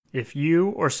If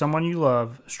you or someone you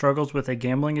love struggles with a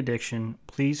gambling addiction,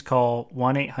 please call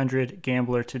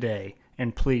 1-800-GAMBLER today,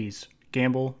 and please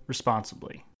gamble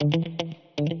responsibly.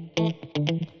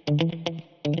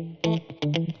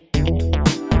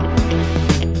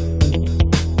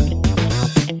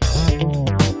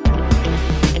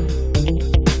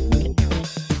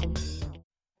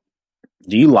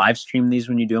 Do you live stream these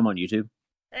when you do them on YouTube?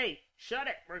 Hey, shut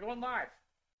it. We're going live.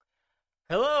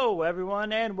 Hello,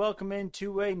 everyone, and welcome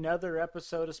into another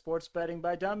episode of Sports Betting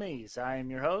by Dummies. I am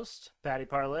your host, Patty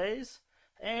Parlays,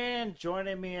 and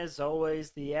joining me as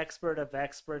always, the expert of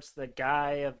experts, the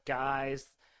guy of guys,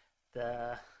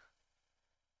 the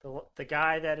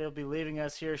guy that will be leaving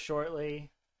us here shortly,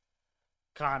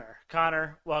 Connor.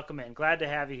 Connor, welcome in. Glad to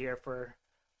have you here for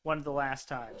one of the last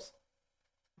times.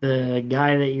 The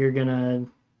guy that you're gonna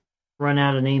run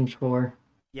out of names for.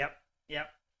 Yep.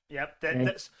 Okay.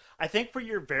 That's, I think for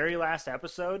your very last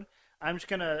episode, I'm just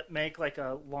gonna make like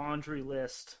a laundry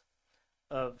list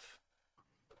of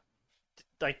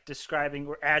like describing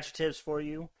or adjectives for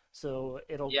you, so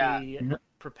it'll be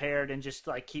prepared and just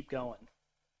like keep going.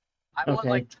 I want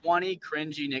like 20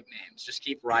 cringy nicknames. Just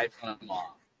keep rifling them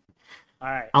off. All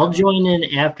right. I'll join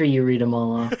in after you read them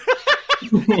all off.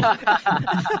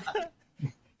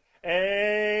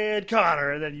 And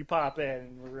Connor, and then you pop in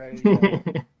and we're ready to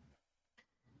go.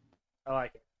 I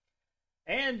like it.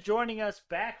 And joining us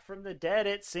back from the dead,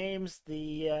 it seems,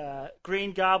 the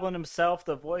Green Goblin himself,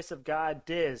 the voice of God,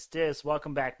 Diz. Diz,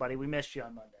 welcome back, buddy. We missed you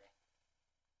on Monday.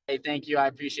 Hey, thank you. I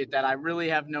appreciate that. I really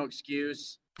have no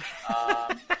excuse.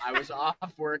 I was off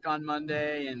work on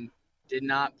Monday and did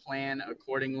not plan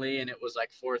accordingly, and it was like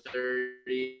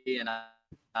 4:30, and I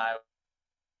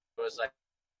was like,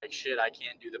 shit, I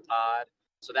can't do the pod.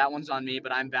 So that one's on me,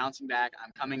 but I'm bouncing back.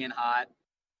 I'm coming in hot,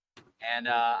 and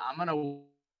I'm going to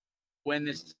win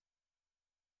this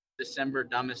December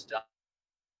dumbest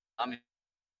dummy,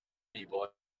 boy.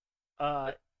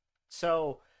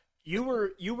 So you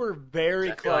were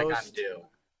very close. I feel like I'm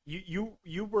due.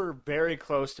 You were very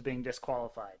close to being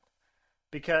disqualified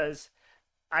because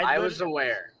I was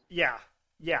aware. Yeah.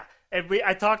 And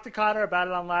I talked to Connor about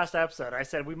it on last episode. I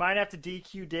said we might have to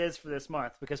DQ Diz for this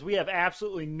month because we have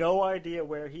absolutely no idea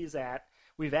where he's at.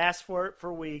 We've asked for it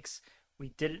for weeks. We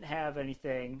didn't have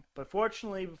anything. But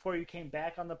fortunately, before you came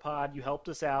back on the pod, you helped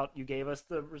us out. You gave us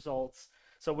the results.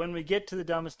 So when we get to the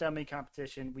Dumbest Dummy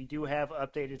competition, we do have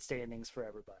updated standings for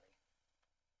everybody.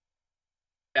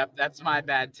 Yep, that's my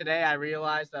bad. Today I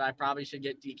realized that I probably should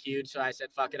get DQ'd, so I said,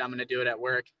 fuck it, I'm going to do it at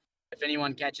work. If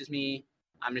anyone catches me,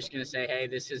 I'm just going to say, hey,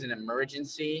 this is an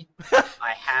emergency.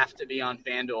 I have to be on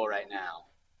FanDuel right now.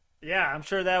 Yeah, I'm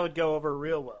sure that would go over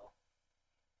real well.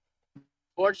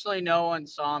 Fortunately, no one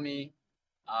saw me.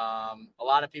 A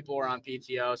lot of people were on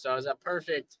PTO, so it was a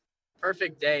perfect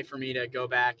day for me to go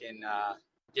back and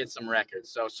get some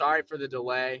records. So sorry for the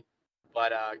delay,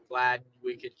 but glad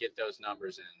we could get those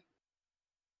numbers in.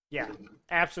 Yeah,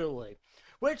 absolutely.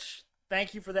 Which,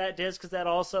 thank you for that, Diz, because that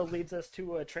also leads us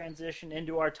to a transition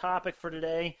into our topic for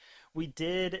today. We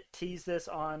did tease this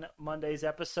on Monday's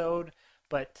episode,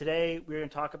 but today we're going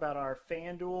to talk about our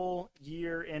FanDuel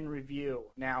year in review.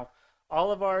 Now,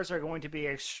 all of ours are going to be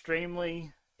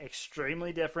extremely,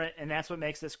 extremely different, and that's what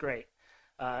makes this great.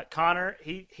 Connor,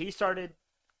 he started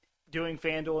doing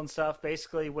FanDuel and stuff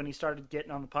basically when he started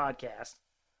getting on the podcast.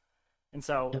 And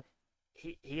so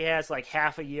he has like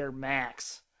half a year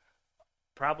max.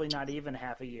 Probably not even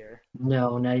half a year.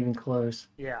 No, not even close.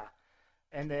 Yeah.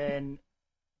 And then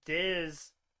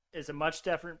Diz is a much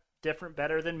different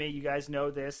better than me. You guys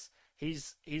know this.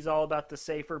 He's all about the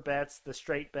safer bets, the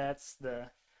straight bets, the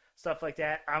stuff like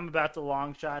that. I'm about the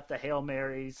long shot, the Hail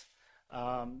Marys.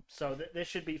 So this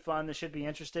should be fun. This should be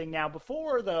interesting. Now,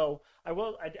 before though,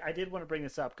 I did want to bring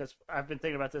this up because I've been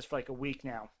thinking about this for like a week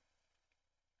now.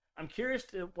 I'm curious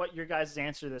to what your guys'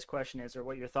 answer to this question is or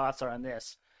what your thoughts are on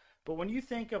this. But when you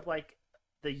think of like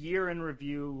the year in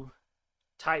review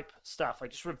type stuff,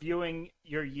 like just reviewing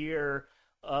your year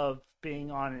of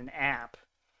being on an app,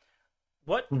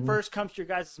 what first comes to your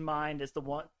guys' mind is the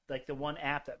one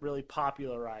app that really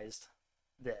popularized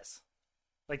this?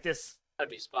 Like this. That'd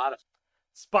be Spotify.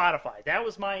 Spotify. That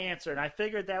was my answer, and I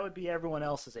figured that would be everyone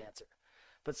else's answer.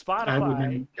 But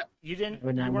Spotify, you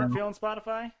weren't feeling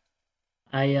Spotify?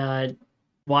 I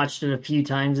watched it a few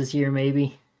times this year,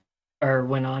 maybe, or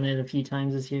went on it a few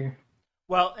times this year.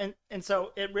 Well, and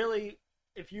so it really,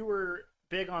 if you were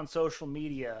big on social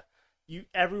media,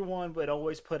 everyone would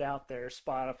always put out their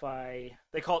Spotify.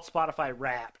 They call it Spotify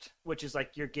Wrapped, which is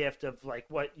like your gift of like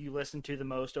what you listen to the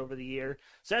most over the year.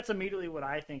 So that's immediately what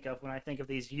I think of when I think of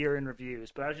these year in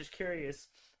reviews. But I was just curious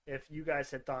if you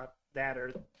guys had thought that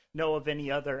or know of any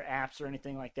other apps or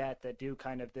anything like that that do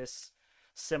kind of this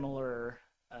similar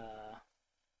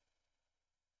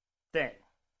thing.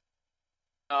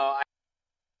 Oh,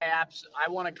 I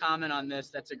want to comment on this.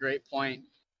 That's a great point.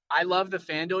 I love the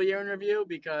FanDuel year in review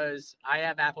because I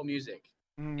have Apple Music.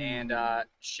 And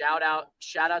shout out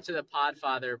to the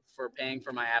Podfather for paying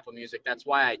for my Apple Music. That's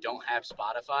why I don't have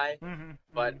Spotify.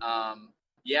 But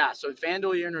yeah, so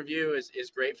FanDuel year in review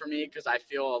is great for me because I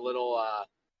feel a little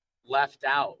left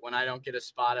out when I don't get a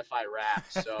Spotify wrap.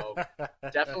 So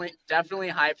definitely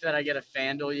hyped that I get a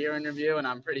FanDuel year in review, and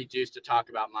I'm pretty juiced to talk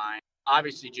about mine.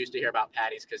 Obviously juiced to hear about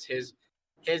Patty's because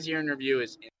his year in review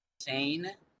is insane.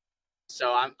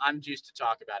 So I'm juiced to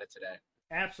talk about it today.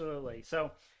 Absolutely.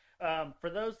 So for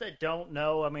those that don't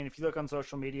know, I mean, if you look on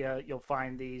social media, you'll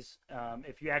find these.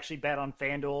 If you actually bet on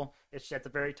FanDuel, it's at the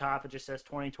very top. It just says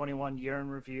 2021 year in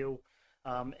review.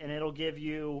 And it'll give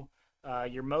you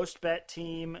your most bet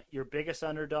team, your biggest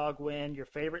underdog win, your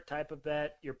favorite type of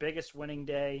bet, your biggest winning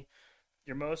day,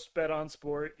 your most bet on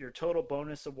sport, your total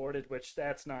bonus awarded, which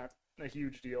that's not a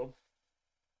huge deal.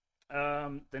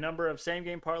 The number of same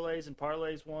game parlays and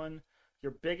parlays won,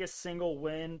 your biggest single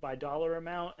win by dollar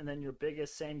amount, and then your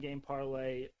biggest same game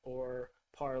parlay or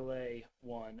parlay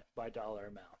won by dollar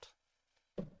amount.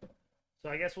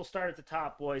 So I guess we'll start at the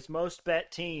top, boys. Most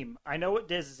bet team. I know what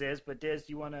Diz's is, but Diz,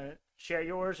 do you want to share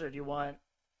yours, or do you want?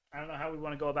 I don't know how we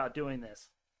want to go about doing this.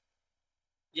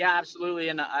 Yeah, absolutely.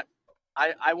 And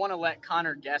I want to let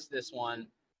Connor guess this one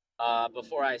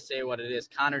before I say what it is.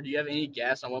 Connor, do you have any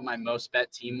guess on what my most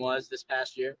bet team was this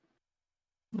past year?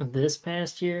 This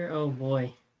past year? Oh,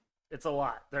 boy. It's a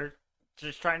lot. They're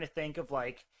just trying to think of,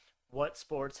 like, what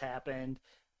sports happened,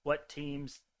 what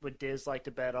teams would Diz like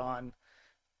to bet on.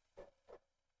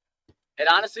 It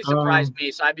honestly surprised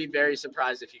me, so I'd be very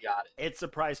surprised if you got it. It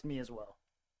surprised me as well.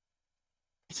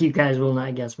 You guys will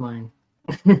not guess mine.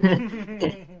 Do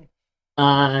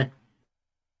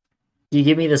you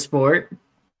give me the sport?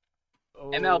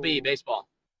 MLB, baseball.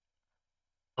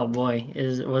 Oh, boy.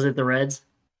 Was it the Reds?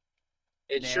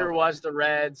 It sure was the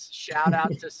Reds. Shout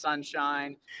out to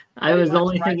Sunshine. I was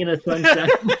only thinking of Sunshine.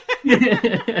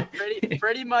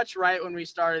 pretty much right when we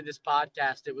started this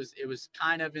podcast. It was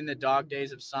kind of in the dog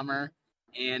days of summer.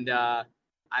 And, I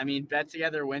mean, bet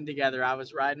together, win together. I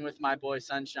was riding with my boy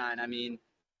Sunshine. I mean,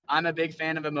 I'm a big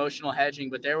fan of emotional hedging,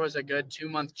 but there was a good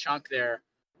 2-month chunk there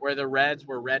where the Reds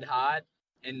were red hot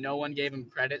and no one gave them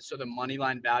credit. So the money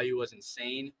line value was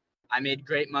insane. I made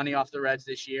great money off the Reds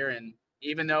this year. And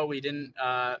even though we didn't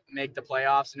make the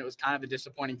playoffs and it was kind of a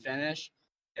disappointing finish,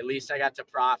 at least I got to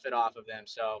profit off of them.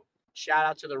 So shout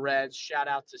out to the Reds. Shout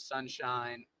out to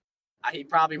Sunshine. He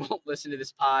probably won't listen to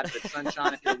this pod, but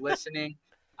Sunshine, if you're listening,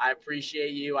 I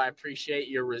appreciate you. I appreciate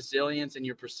your resilience and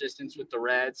your persistence with the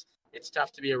Reds. It's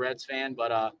tough to be a Reds fan,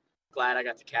 but glad I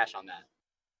got to cash on that.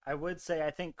 I would say,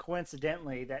 I think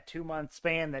coincidentally, that 2-month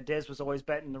span that Diz was always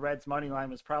betting the Reds money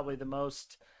line was probably the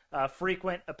most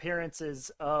frequent appearances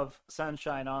of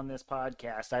Sunshine on this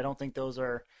podcast. I don't think those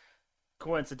are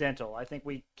coincidental. I think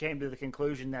we came to the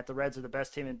conclusion that the Reds are the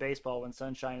best team in baseball when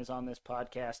Sunshine is on this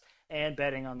podcast and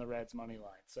betting on the Reds money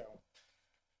line. So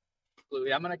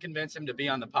absolutely, I'm going to convince him to be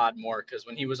on the pod more because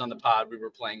when he was on the pod, we were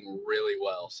playing really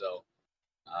well. So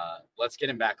let's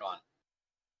get him back on.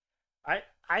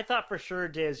 I thought for sure,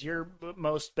 Diz, your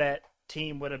most bet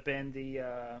team would have been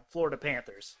the Florida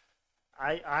Panthers.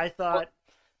 I thought,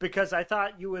 because I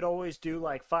thought you would always do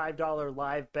like $5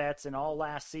 live bets, and all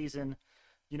last season,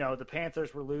 you know, the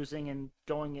Panthers were losing and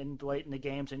going in late in the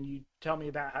games, and you tell me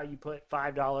about how you put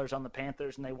 $5 on the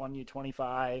Panthers and they won you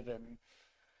 25.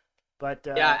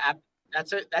 Yeah,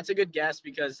 that's a good guess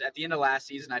because at the end of last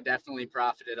season, I definitely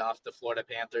profited off the Florida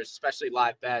Panthers, especially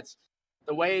live bets.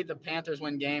 The way the Panthers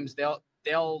win games,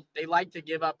 they like to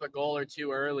give up a goal or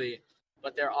two early,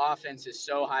 but their offense is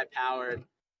so high powered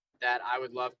that I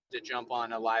would love to jump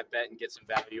on a live bet and get some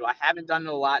value. I haven't done it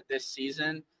a lot this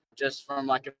season, just from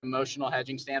like an emotional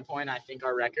hedging standpoint. I think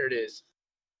our record is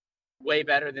way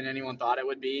better than anyone thought it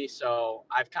would be. So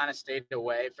I've kind of stayed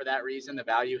away for that reason. The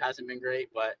value hasn't been great,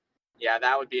 but yeah,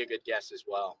 that would be a good guess as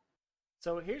well.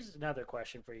 So here's another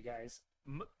question for you guys.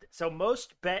 So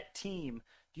most bet team,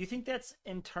 do you think that's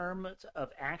in terms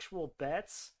of actual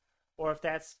bets or if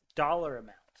that's dollar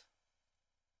amount?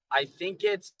 I think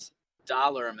it's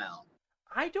dollar amount.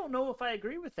 I don't know if I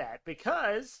agree with that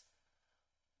because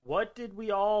what did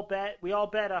we all bet? We all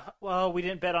bet we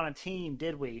didn't bet on a team,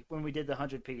 did we? When we did the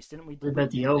 100 piece, didn't we? We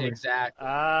bet the over. Exactly.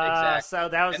 So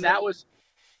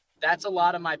that's a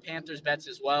lot of my Panthers bets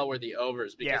as well were the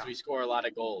overs because we score a lot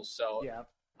of goals. So yeah.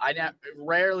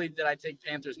 Rarely did I take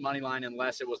Panthers money line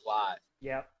unless it was live.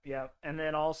 Yep. And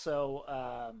then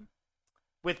also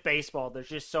with baseball, there's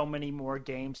just so many more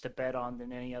games to bet on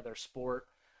than any other sport.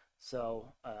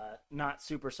 So not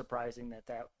super surprising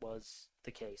that was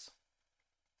the case.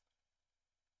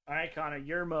 All right, Connor,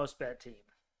 your most bet team.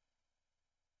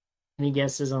 Any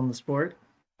guesses on the sport?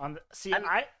 I'm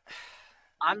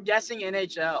guessing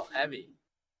NHL heavy.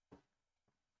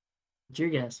 What's your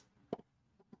guess?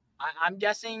 I'm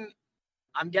guessing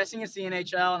it's the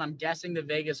NHL, and I'm guessing the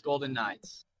Vegas Golden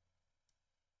Knights.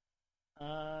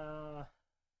 I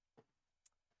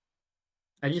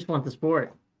just want the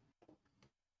sport.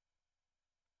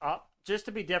 Just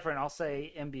to be different, I'll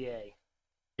say NBA.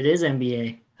 It is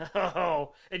NBA.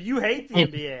 Oh, and you hate the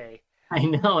NBA. I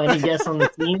know. Any guess on the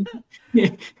team?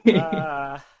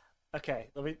 Okay,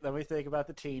 let me think about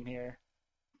the team here.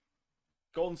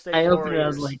 Golden State I Warriors. opened it. I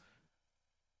was like,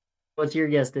 "What's your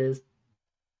guess, Diz?"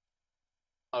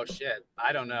 Oh shit!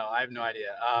 I don't know. I have no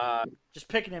idea. Just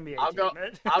pick an NBA I'll team.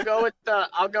 I'll go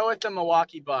with the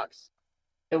Milwaukee Bucks.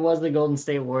 It was the Golden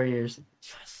State Warriors.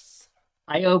 Yes.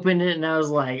 I opened it and I was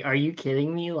like, "Are you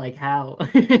kidding me? Like how?"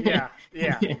 Yeah.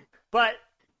 But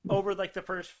over like the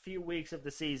first few weeks of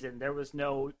the season, there was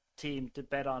no team to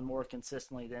bet on more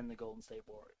consistently than the Golden State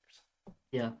Warriors.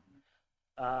 Yeah.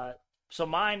 So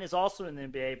mine is also in the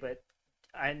NBA, but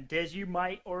Diz, you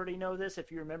might already know this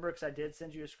if you remember, because I did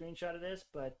send you a screenshot of this.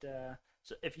 But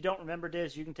so if you don't remember,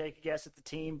 Diz, you can take a guess at the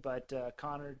team. But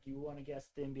Connor, do you want to guess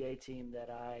the NBA team that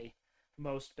I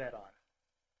most bet on?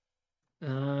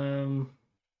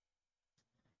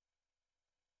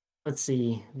 Let's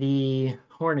see. The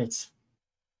Hornets.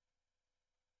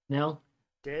 No?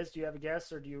 Diz, do you have a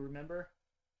guess or do you remember?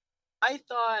 I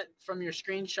thought from your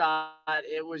screenshot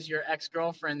it was your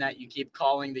ex-girlfriend that you keep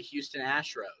calling the Houston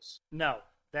Astros. No,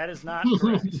 that is not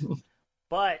correct.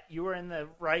 But you were in the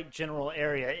right general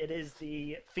area. It is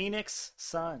the Phoenix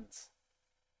Suns.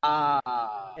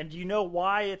 And do you know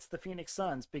why it's the Phoenix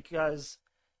Suns? Because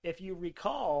if you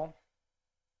recall,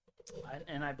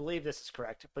 and I believe this is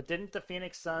correct, but didn't the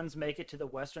Phoenix Suns make it to the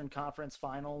Western Conference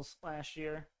Finals last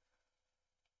year?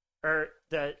 Or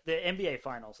the NBA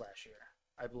Finals last year,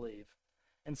 I believe.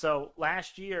 And so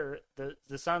last year,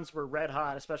 the Suns were red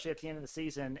hot, especially at the end of the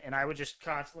season, and I would just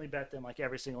constantly bet them like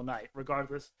every single night,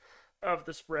 regardless of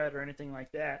the spread or anything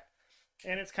like that.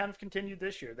 And it's kind of continued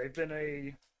this year. They've been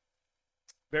a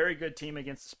very good team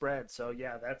against the spread. So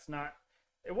yeah,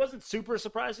 it wasn't super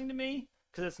surprising to me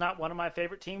because it's not one of my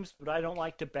favorite teams, but I don't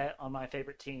like to bet on my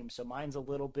favorite team. So mine's a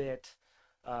little bit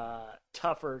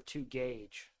tougher to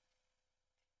gauge.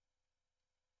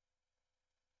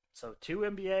 So 2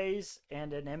 NBAs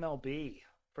and an MLB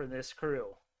for this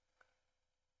crew.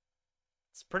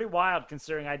 It's pretty wild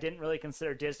considering I didn't really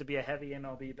consider Diz to be a heavy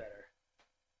MLB bettor.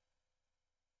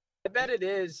 I bet it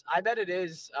is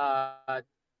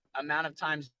amount of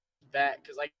times bet,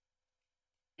 because like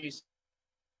you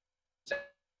said,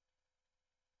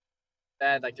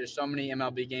 like there's so many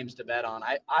MLB games to bet on.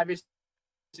 I obviously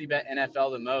bet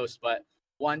NFL the most, but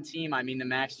one team, I mean, the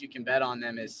max you can bet on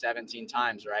them is 17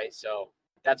 times, right? So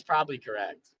that's probably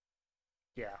correct.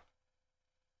 Yeah.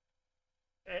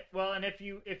 Well, and if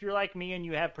you're like me and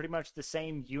you have pretty much the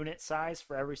same unit size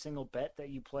for every single bet that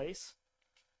you place,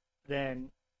 then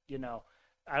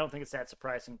I don't think it's that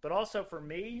surprising. But also for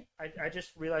me, I just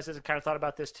realized as I kind of thought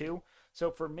about this too. So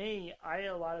for me, I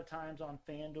a lot of times on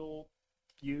FanDuel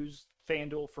use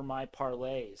FanDuel for my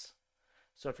parlays.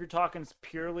 So if you're talking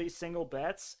purely single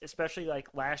bets, especially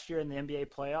like last year in the NBA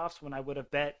playoffs when I would have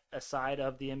bet a side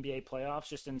of the NBA playoffs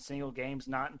just in single games,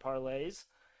 not in parlays,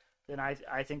 then I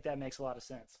think that makes a lot of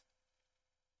sense.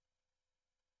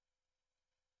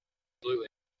 Absolutely.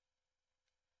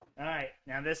 All right,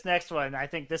 now this next one, I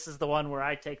think this is the one where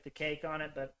I take the cake on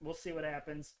it, but we'll see what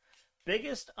happens.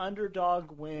 Biggest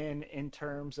underdog win in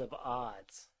terms of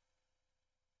odds.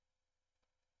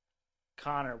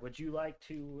 Connor, would you like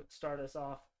to start us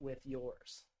off with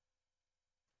yours?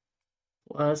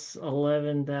 Plus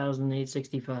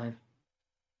 11,865.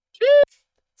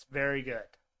 It's very good.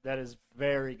 That is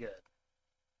very good.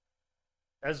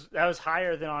 That was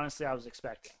higher than honestly I was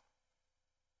expecting.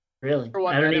 Really?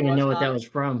 I don't even know what that was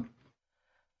from.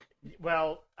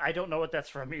 Well, I don't know what that's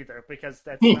from either because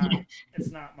that's not.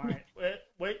 It's not mine.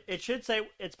 It should say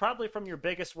it's probably from your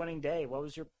biggest winning day.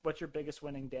 What's your biggest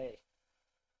winning day?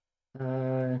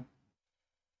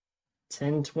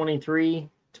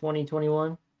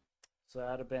 10/23/2021. So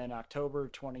that'd have been October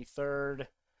 23rd,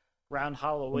 around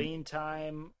Halloween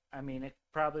time. I mean, it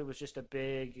probably was just a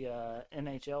big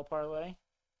NHL parlay.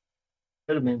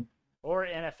 Could have been. Or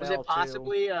NFL Was it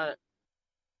possibly too.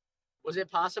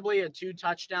 a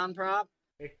 2-touchdown prop?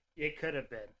 It could have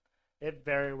been. It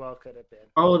very well could have been.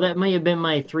 Oh, that might have been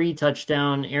my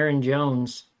 3-touchdown Aaron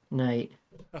Jones night.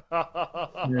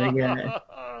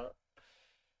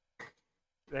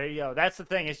 There you go. That's the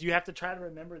thing, is you have to try to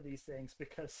remember these things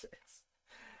because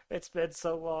it's been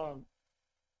so long.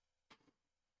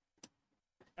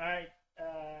 All right,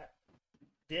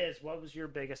 Diz, what was your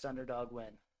biggest underdog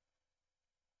win?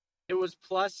 It was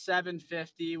plus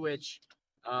 750, which,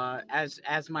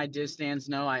 as my Diz stands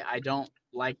know, I don't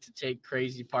like to take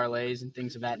crazy parlays and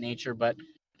things of that nature. But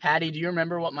Patty, do you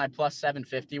remember what my plus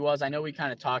 750 was? I know we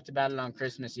kind of talked about it on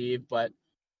Christmas Eve, but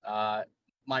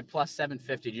my plus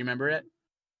 750, do you remember it?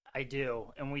 I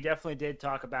do, and we definitely did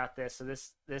talk about this. So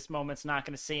this moment's not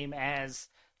going to seem as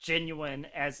genuine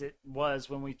as it was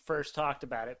when we first talked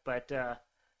about it. But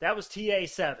that was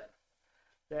TA7.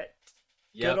 That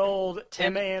Yep. good old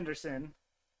Tim Anderson.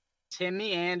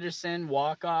 Timmy Anderson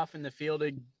walk off in the Field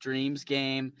of Dreams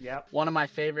game. Yep. One of my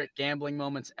favorite gambling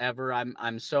moments ever.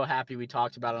 I'm so happy we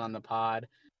talked about it on the pod.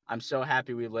 I'm so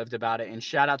happy we lived about it. And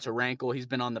shout out to Rankle. He's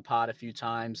been on the pod a few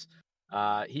times.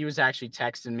 He was actually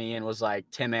texting me and was like,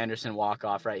 Tim Anderson walk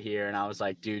off right here. And I was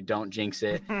like, dude, don't jinx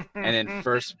it. And then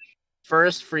first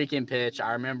freaking pitch,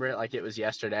 I remember it like it was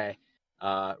yesterday.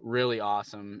 Really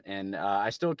awesome. And I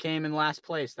still came in last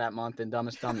place that month in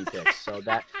Dumbest Dummy picks. So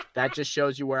that just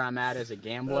shows you where I'm at as a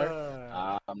gambler.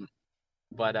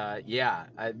 Yeah,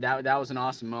 that was an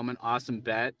awesome moment, awesome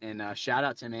bet. And shout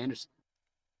out Tim Anderson.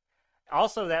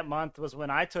 Also, that month was when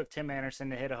I took Tim Anderson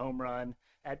to hit a home run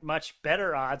at much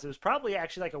better odds. It was probably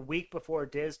actually like a week before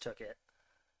Diz took it.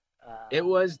 It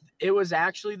was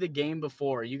actually the game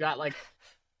before. You got like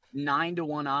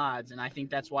 9-1 odds, and I think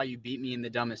that's why you beat me in the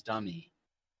Dumbest Dummy.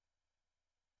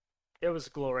 It was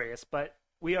glorious, but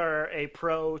we are a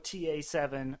pro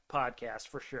TA7 podcast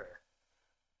for sure.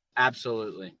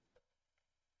 Absolutely.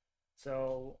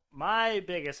 So my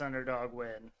biggest underdog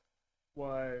win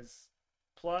was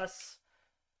plus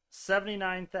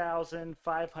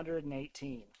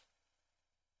 79,518.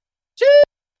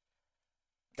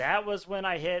 That was when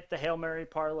I hit the Hail Mary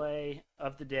parlay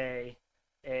of the day,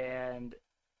 and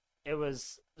there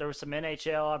was some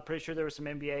NHL. I'm pretty sure there was some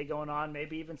NBA going on,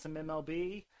 maybe even some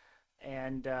MLB,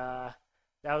 and that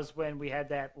was when we had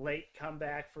that late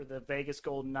comeback for the Vegas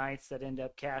Golden Knights that ended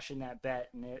up cashing that bet.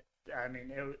 And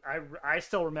I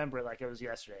still remember it like it was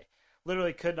yesterday.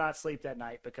 Literally could not sleep that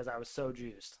night because I was so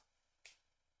juiced.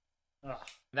 Ugh.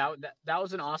 That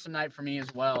was an awesome night for me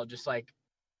as well. Just like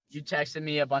you texted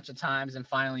me a bunch of times, and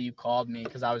finally you called me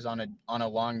because I was on a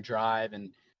long drive,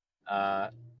 and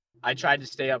I tried to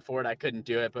stay up for it. I couldn't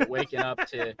do it, but waking up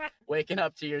to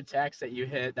your text that you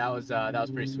hit, that was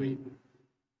pretty sweet.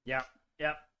 Yep.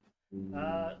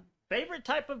 Favorite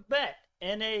type of bet?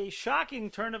 In a shocking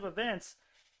turn of events,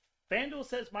 FanDuel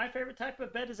says my favorite type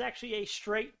of bet is actually a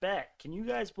straight bet. Can you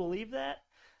guys believe that?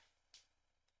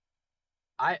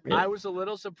 I was a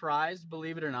little surprised,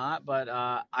 believe it or not, but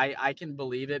I can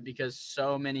believe it because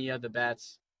so many of the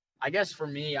bets, I guess for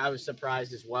me, I was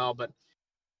surprised as well. But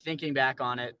thinking back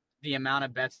on it, the amount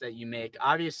of bets that you make,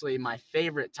 obviously my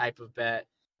favorite type of bet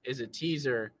is a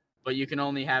teaser, but you can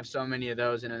only have so many of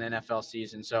those in an NFL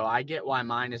season. So I get why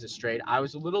mine is a straight. I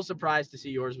was a little surprised to see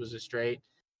yours was a straight.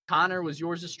 Connor, was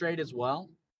yours a straight as well?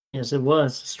 Yes, it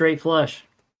was. Straight flush.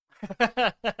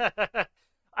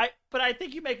 But I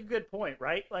think you make a good point,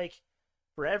 right? Like,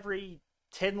 for every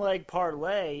 10-leg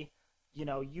parlay,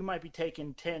 you might be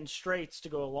taking 10 straights to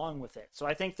go along with it. So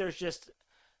I think there's just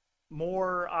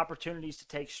more opportunities to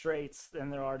take straights than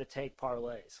there are to take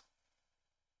parlays.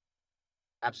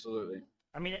 Absolutely.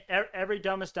 I mean, every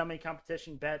Dumbest Dummy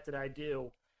competition bet that I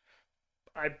do,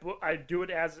 I do it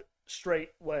as straight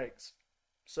legs.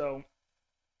 So,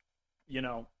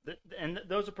 and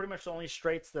those are pretty much the only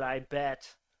straights that I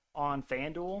bet on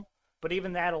FanDuel. But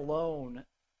even that alone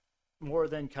more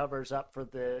than covers up for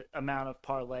the amount of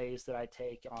parlays that I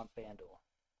take on FanDuel.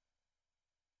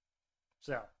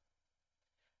 So,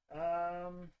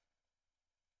 I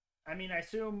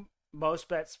assume most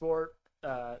bet sport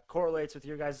correlates with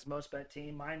your guys' most bet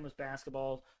team. Mine was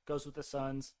basketball, goes with the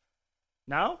Suns.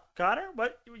 No? Connor?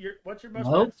 What's your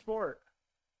most bet sport?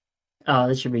 Oh,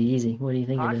 this should be easy. What do you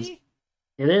think hockey?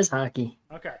 It is? It is hockey.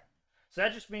 Okay. So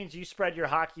that just means you spread your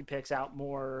hockey picks out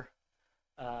more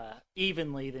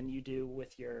evenly than you do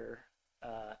with your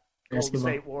Golden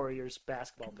State Warriors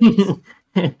basketball picks.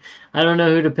 I don't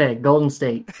know who to pick. Golden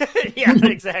State. Yeah,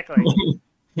 exactly.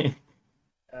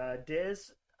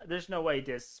 Diz, there's no way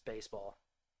Diz is baseball.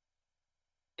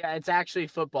 Yeah, it's actually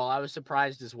football. I was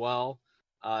surprised as well,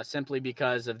 simply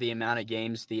because of the amount of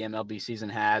games the MLB season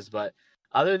has. But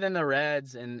other than the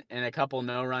Reds and a couple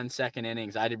no-run second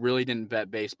innings, I really didn't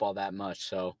bet baseball that much.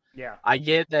 So Yeah. I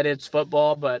get that it's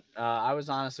football, but I was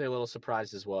honestly a little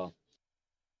surprised as well.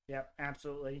 Yep,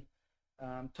 absolutely.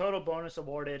 Total bonus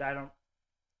awarded. I don't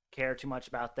care too much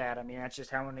about that. I mean, that's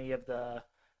just how many of the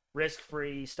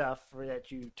risk-free stuff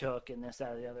that you took and this,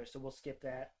 that, or the other. So we'll skip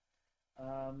that.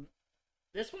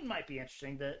 This one might be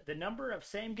interesting. The number of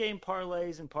same-game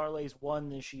parlays and parlays won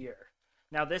this year.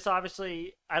 Now, this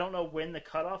obviously, I don't know when the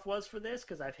cutoff was for this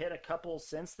because I've hit a couple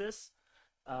since this.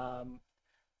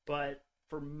 But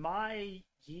for my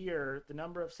year, the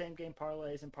number of same-game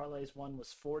parlays and parlays won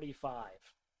was 45.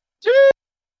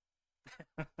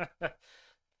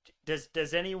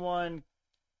 Does anyone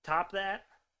top that?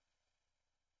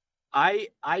 I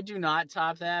do not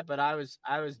top that, but I was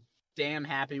damn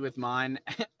happy with mine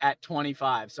at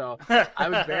 25. So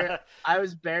I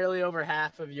was barely over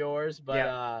half of yours, but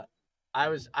yeah. I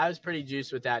was pretty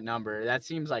juiced with that number. That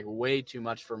seems like way too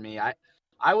much for me. I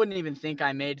wouldn't even think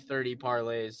I made 30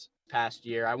 parlays past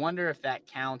year. I wonder if that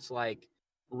counts like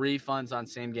refunds on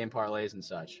same game parlays and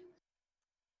such.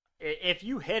 If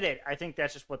you hit it, I think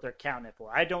that's just what they're counting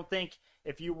for. I don't think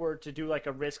if you were to do like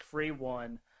a risk-free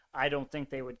one, I don't think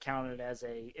they would count it as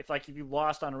if you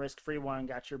lost on a risk-free one and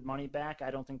got your money back, I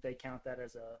don't think they count that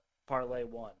as a parlay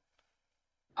one.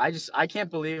 I can't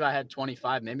believe I had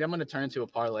 25. Maybe I'm going to turn into a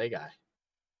parlay guy.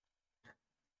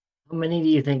 How many do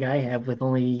you think I have with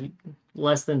only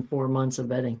less than 4 months of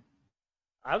betting?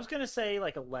 I was going to say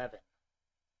like 11.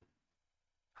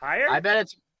 Higher? I bet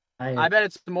it's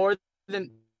more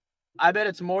than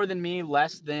me,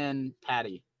 less than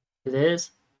Patty. It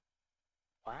is?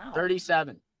 Wow.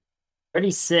 37.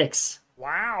 36.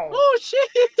 Wow. Oh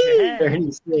shit.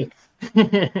 36.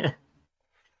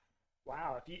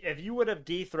 Wow. If you would have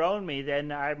dethroned me,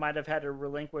 then I might have had to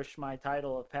relinquish my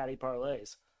title of Patty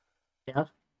Parlays. Yeah.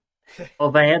 Well,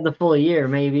 if I had the full year,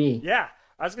 maybe. Yeah.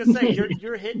 I was gonna say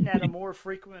you're hitting at a more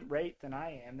frequent rate than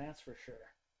I am, that's for sure.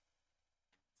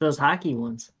 Those hockey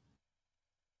ones.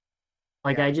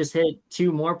 Like Yeah. I just hit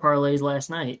 2 more parlays last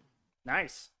night.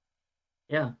 Nice.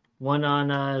 Yeah. One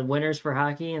on winners for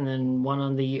hockey and then one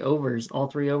on the overs, all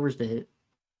 3 overs to hit.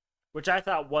 Which I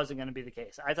thought wasn't going to be the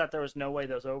case. I thought there was no way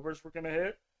those overs were going to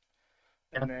hit.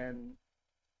 And Yeah. then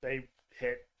they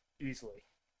hit easily.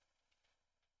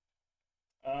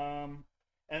 And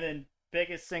then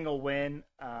biggest single win,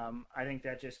 I think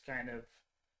that just kind of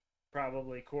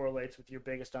probably correlates with your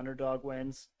biggest underdog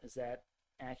wins. Is that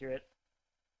accurate?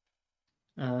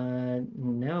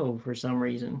 No, for some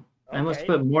reason. Okay. I must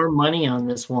put more money on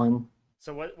this one.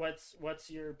 So what's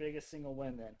your biggest single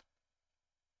win then?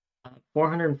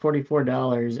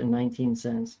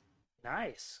 $444.19.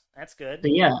 Nice. That's good. So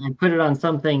yeah, I put it on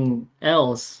something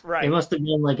else. Right. It must have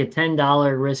been like a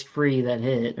 $10 risk-free that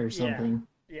hit or something.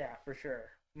 Yeah, for sure.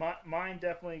 Mine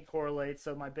definitely correlates.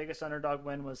 So my biggest underdog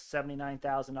win was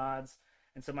 79,000 odds,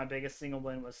 and so my biggest single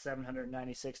win was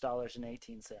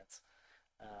 $796.18.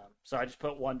 So I just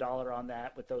put $1 on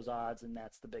that with those odds, and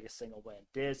that's the biggest single win.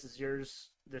 Diz, is yours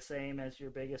the same as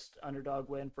your biggest underdog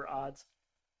win for odds?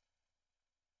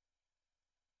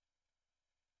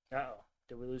 Uh-oh.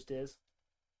 Did we lose Diz?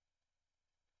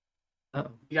 Oh,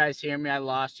 You guys hear me? I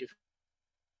lost you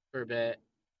for a bit.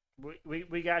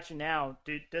 We got you now.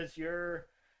 Does your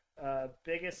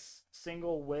biggest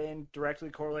single win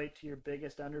directly correlate to your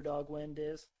biggest underdog win,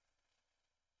 Diz?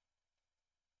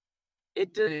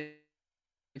 It did.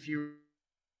 If you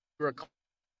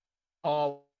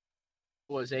recall,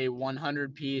 was a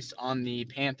 100 piece on the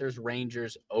Panthers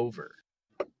Rangers over.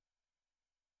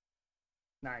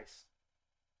 Nice.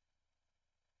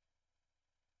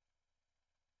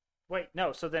 Wait,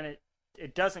 no. So then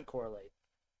it doesn't correlate.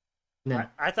 no.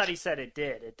 I thought he said it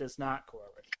did. It does not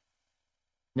correlate.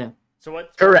 No. So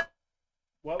what? Correct.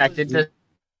 What was, It does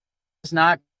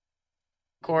not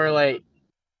correlate.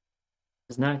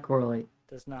 Does not correlate.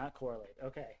 does not correlate.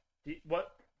 Okay.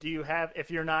 What do you have? If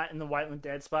you're not in the Whiteland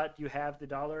dead spot, do you have the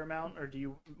dollar amount, or do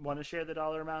you want to share the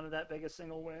dollar amount of that biggest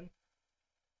single win?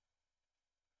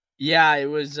 Yeah, it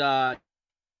was.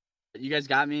 You guys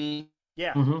got me.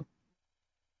 Yeah. Mm-hmm.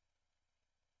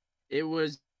 It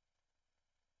was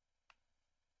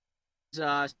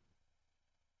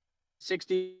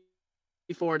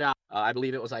 $64. I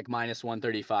believe it was like minus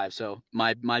 135. So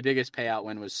my biggest payout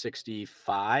win was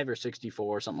 65 or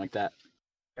 64, something like that.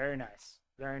 Very nice.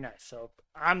 Very nice. So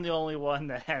I'm the only one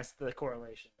that has the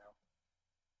correlation,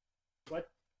 though.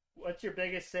 What's your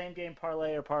biggest same game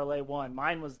parlay or parlay one?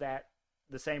 Mine was the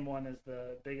same one as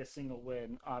the biggest single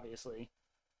win, obviously.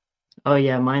 Oh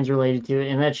yeah, mine's related to it,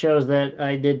 and that shows that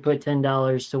I did put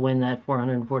 $10 to win that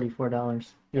 $444.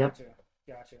 Yep.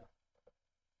 Gotcha.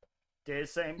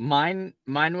 Diz, same. Mine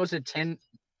was a 10.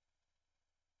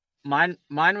 Mine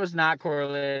was not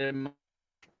correlated.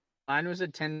 Mine was a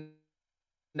 $10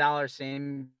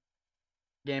 same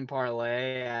game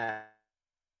parlay at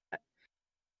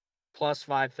plus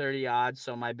 530 odds.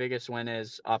 So my biggest win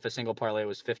is off a single parlay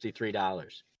was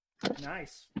 $53.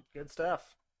 Nice. Good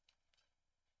stuff.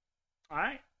 All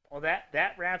right. Well,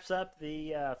 that wraps up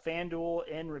the FanDuel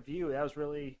in review. That was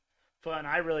really fun.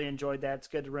 I really enjoyed that. It's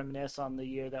good to reminisce on the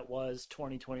year that was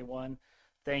 2021.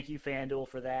 Thank you, FanDuel,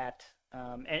 for that.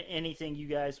 Anything you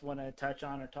guys want to touch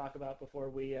on or talk about before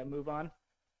we move on?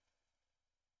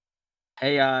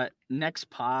 Hey, next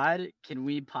pod, can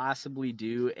we possibly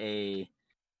do a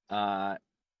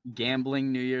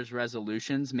gambling New Year's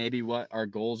resolutions? Maybe what our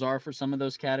goals are for some of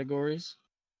those categories?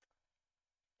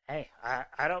 Hey,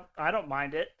 I don't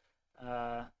mind it.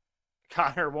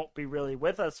 Connor won't be really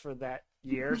with us for that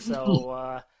year,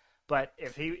 so but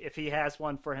if he has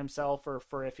one for himself or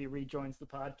for if he rejoins the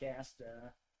podcast,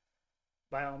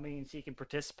 by all means he can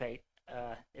participate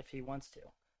if he wants to.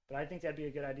 But I think that'd be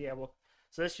a good idea. Well,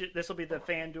 so this will be the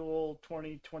FanDuel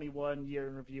 2021 year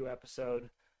in review episode,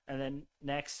 and then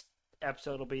next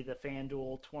episode will be the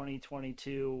FanDuel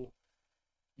 2022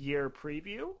 year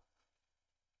preview.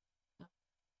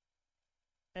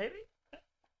 Maybe.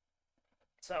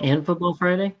 So And Football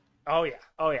Friday? oh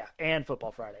yeah, and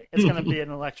Football Friday. It's gonna be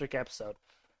an electric episode.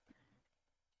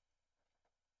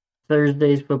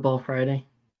 Thursday's Football Friday.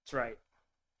 That's right.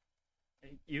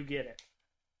 You get it.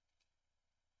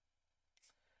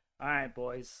 All right,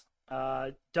 boys.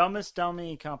 Dumbest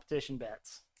dummy competition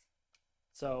bets.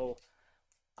 So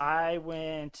I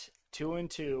went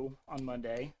 2-2 on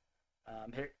Monday.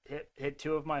 Hit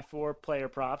 2 of my 4 player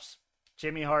props.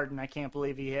 Jimmy Harden, I can't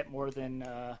believe he hit more than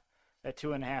at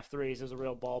 2.5 threes. It was a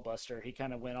real ball buster. He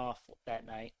kind of went off that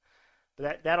night.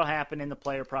 But that'll happen in the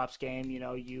player props game. You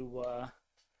know, you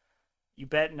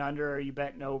betting under or you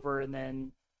betting over, and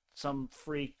then some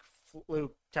freak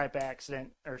fluke type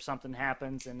accident or something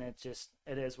happens, and it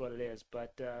is what it is.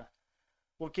 But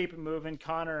we'll keep it moving.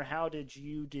 Connor, how did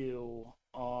you do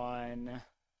on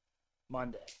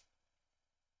Monday?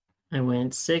 I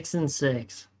went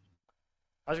 6-6.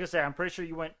 I was gonna say I'm pretty sure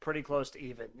you went pretty close to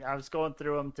even. I was going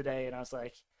through them today, and I was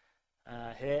like,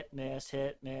 hit, miss,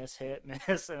 hit, miss, hit,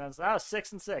 miss, and I was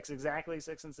 6-6, exactly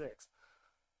 6-6.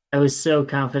 I was so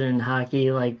confident in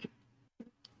hockey. Like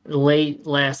late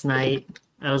last night,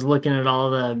 I was looking at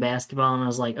all the basketball, and I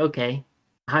was like, okay,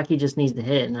 hockey just needs to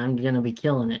hit, and I'm gonna be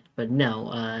killing it. But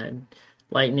no,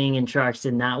 Lightning and Sharks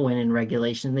did not win in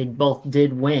regulation. They both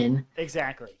did win,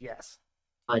 Exactly, yes.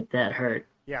 but that hurt.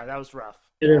 Yeah, that was rough.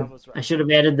 I should have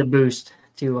added the boost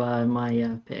to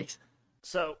my picks.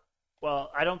 So, well,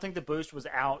 I don't think the boost was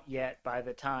out yet by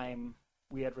the time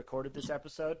we had recorded this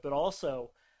episode, but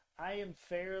also I am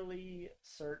fairly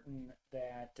certain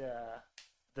that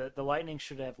the Lightning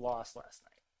should have lost last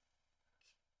night.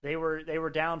 They were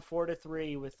down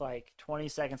 4-3 with like 20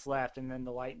 seconds left, and then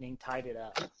the Lightning tied it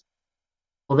up.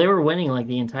 Well, they were winning like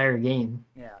the entire game.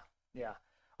 Yeah.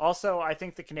 Also, I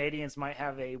think the Canadians might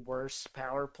have a worse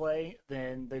power play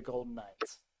than the Golden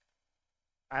Knights.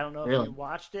 I don't know if you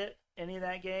watched any of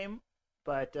that game,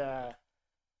 but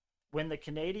when the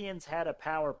Canadians had a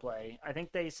power play, I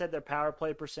think they said their power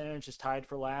play percentage is tied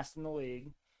for last in the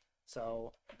league.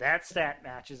 So that stat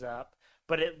matches up.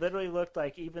 But it literally looked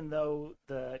like even though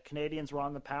the Canadians were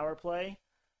on the power play,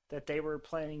 that they were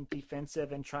playing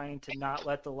defensive and trying to not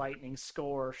let the Lightning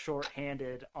score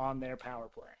shorthanded on their power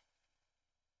play.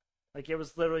 Like, it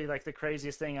was literally like the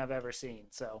craziest thing I've ever seen.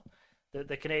 So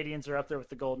the Canadians are up there with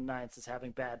the Golden Knights as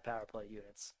having bad power play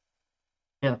units.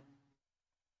 Yeah.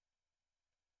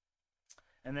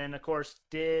 And then, of course,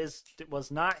 Diz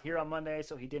was not here on Monday,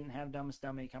 so he didn't have Dumbest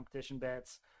Dummy competition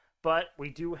bets. But we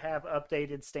do have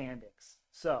updated standings.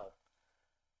 So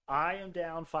I am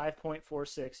down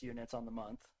 5.46 units on the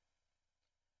month.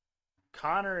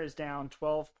 Connor is down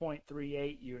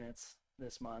 12.38 units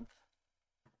this month.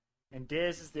 And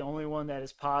Diz is the only one that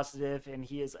is positive, and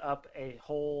he is up a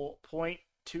whole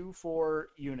 0.24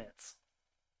 units.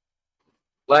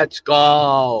 Let's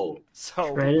go.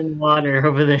 So Bread and water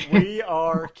over there. we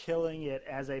are killing it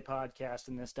as a podcast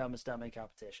in this Dumbest Dummy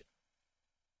competition.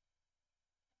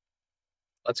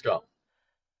 Let's go.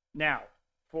 Now,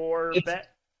 for bet...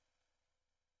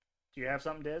 Do you have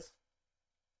something, Diz?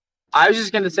 I was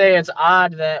just going to say it's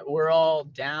odd that we're all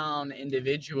down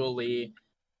individually,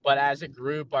 but as a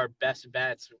group, our best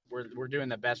bets, we're doing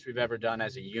the best we've ever done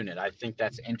as a unit. I think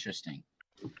that's interesting.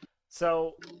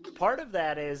 So part of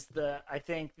that is I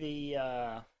think the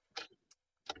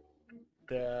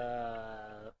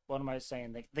what am I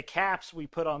saying? The caps we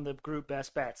put on the group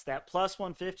best bets, that plus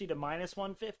 150 to minus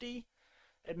 150,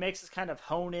 it makes us kind of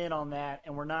hone in on that,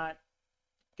 and we're not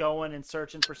going and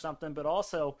searching for something, but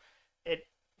also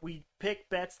we pick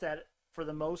bets that for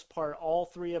the most part all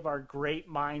three of our great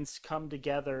minds come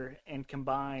together and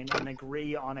combine and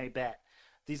agree on a bet.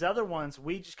 These other ones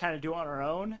we just kind of do on our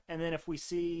own, and then if we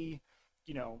see,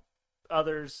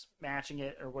 others matching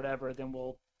it or whatever, then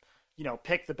we'll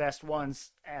pick the best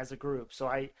ones as a group. So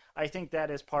I think that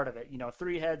is part of it.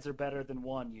 3 heads are better than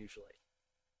 1 usually.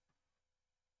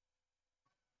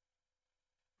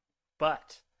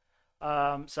 But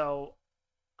so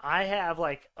I have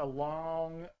like a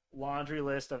long laundry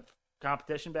list of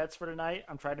competition bets for tonight.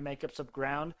 I'm trying to make up some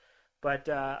ground, but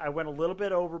I went a little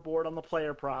bit overboard on the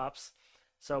player props.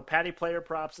 So Patty Player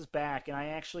Props is back, and I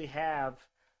actually have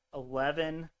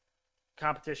 11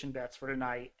 competition bets for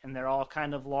tonight, and they're all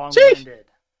kind of long-winded.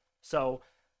 So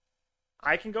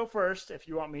I can go first if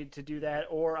you want me to do that,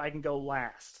 or I can go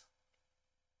last.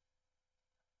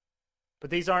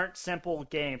 But these aren't simple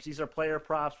games. These are player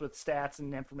props with stats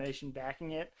and information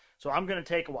backing it. So I'm going to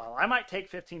take a while. I might take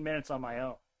 15 minutes on my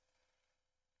own.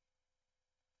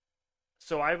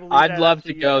 So I believe I'd love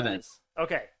to go then.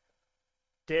 Okay.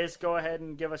 Diz, go ahead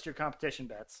and give us your competition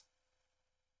bets.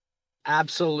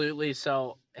 Absolutely.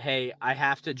 So, hey, I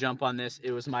have to jump on this.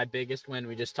 It was my biggest win.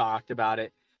 We just talked about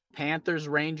it. Panthers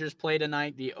Rangers play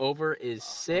tonight. The over is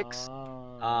 6.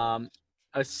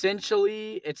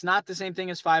 Essentially, it's not the same thing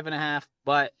as 5.5,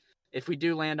 but if we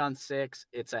do land on 6,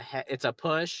 it's a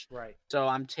push. Right. So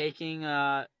I'm taking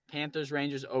Panthers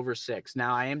Rangers over 6.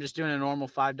 Now I am just doing a normal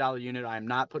 $5 unit. I am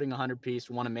not putting 100 piece.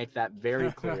 Want to make that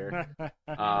very clear.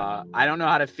 I don't know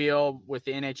how to feel with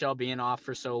the NHL being off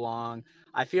for so long.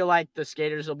 I feel like the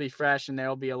skaters will be fresh and there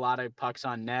will be a lot of pucks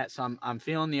on net. So I'm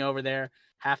feeling the over there.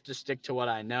 Have to stick to what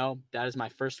I know. That is my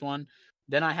first one.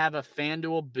 Then I have a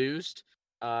FanDuel boost.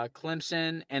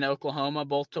 Clemson and Oklahoma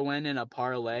both to win in a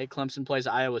parlay. Clemson plays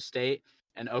Iowa State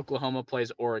and Oklahoma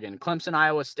plays Oregon. Clemson,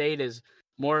 Iowa State is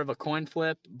more of a coin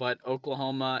flip, but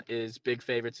Oklahoma is big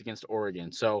favorites against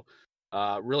Oregon. So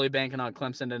really banking on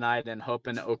Clemson tonight and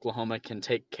hoping Oklahoma can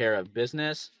take care of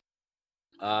business.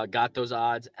 Got those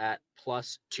odds at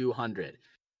plus 200.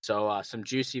 So some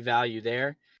juicy value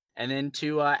there. And then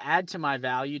to add to my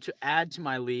value, to add to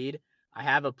my lead, I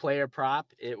have a player prop.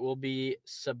 It will be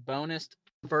Sabonis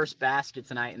first basket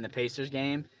tonight in the Pacers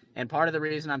game. And part of the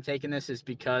reason I'm taking this is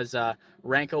because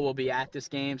Renko will be at this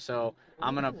game. So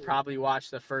I'm going to probably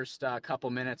watch the first couple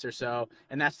minutes or so.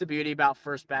 And that's the beauty about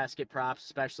first basket props,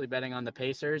 especially betting on the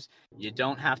Pacers. You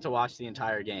don't have to watch the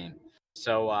entire game.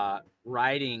 So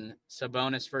riding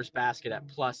Sabonis first basket at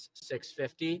plus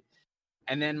 650.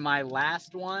 And then my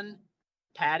last one,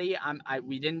 Patty,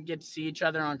 we didn't get to see each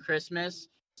other on Christmas.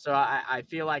 So I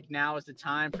feel like now is the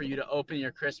time for you to open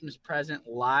your Christmas present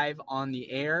live on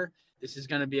the air. This is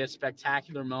going to be a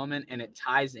spectacular moment, and it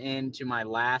ties into my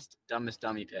last dumbest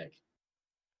dummy pick.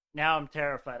 Now I'm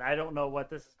terrified. I don't know what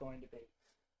this is going to be.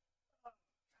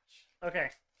 Okay.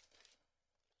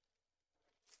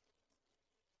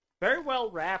 Very well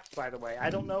wrapped, by the way.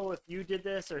 I don't know if you did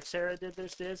this or Sarah did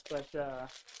this, but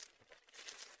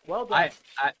well done.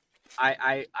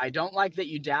 I don't like that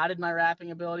you doubted my rapping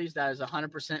abilities. That is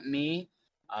 100% me.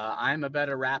 I'm a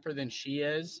better rapper than she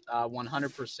is.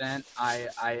 100%.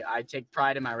 I take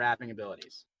pride in my rapping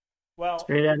abilities. Well,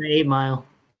 straight out of 8 Mile.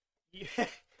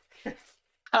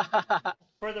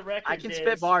 For the record, I can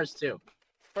spit bars too.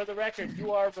 For the record,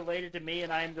 you are related to me,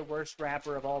 and I am the worst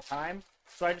rapper of all time.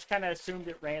 So I just kind of assumed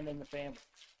it ran in the family.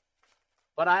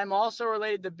 But I'm also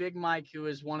related to Big Mike, who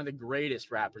is one of the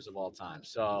greatest rappers of all time.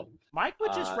 So Mike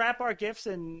would just wrap our gifts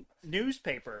in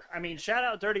newspaper. I mean, shout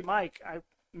out Dirty Mike. I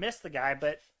miss the guy,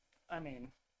 but I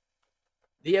mean,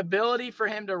 the ability for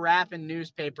him to rap in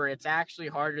newspaper, it's actually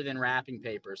harder than wrapping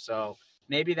paper. So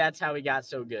maybe that's how he got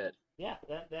so good. Yeah,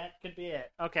 that could be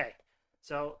it. Okay,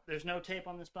 so there's no tape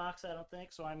on this box, I don't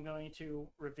think. So I'm going to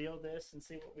reveal this and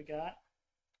see what we got.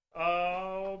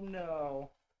 Oh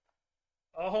no.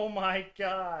 Oh my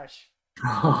gosh.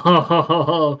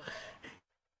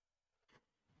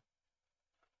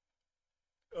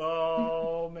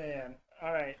 Oh man.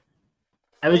 All right.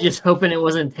 I was just hoping it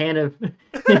wasn't Tana.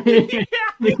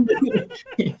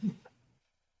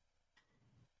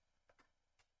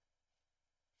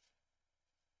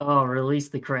 Oh, release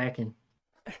the Kraken.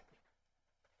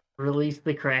 Release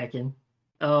the Kraken.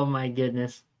 Oh my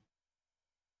goodness.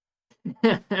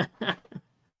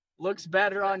 Looks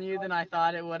better on you than I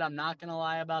thought it would. I'm not gonna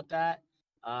lie about that.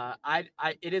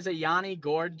 It is a Yanni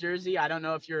Gord jersey. I don't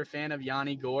know if you're a fan of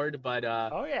Yanni Gord, but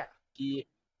oh yeah,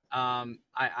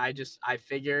 I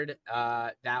figured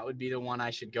that would be the one I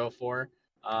should go for.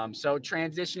 So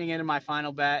transitioning into my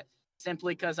final bet,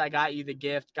 simply because I got you the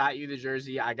gift, got you the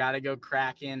jersey, I got to go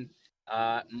Kraken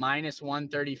minus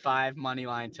 135 money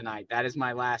line tonight. That is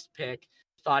my last pick.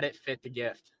 Thought it fit the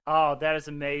gift. Oh, that is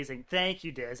amazing. Thank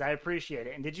you, Diz. I appreciate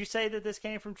it. And did you say that this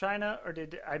came from China, or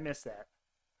did I miss that?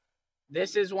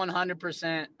 This is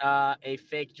 100% a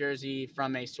fake jersey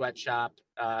from a sweatshop,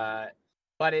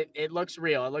 but it looks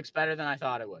real. It looks better than I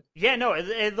thought it would. Yeah, no,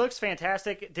 it looks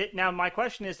fantastic. Now, my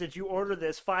question is, did you order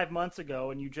this 5 months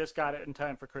ago and you just got it in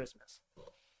time for Christmas?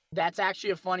 That's actually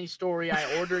a funny story.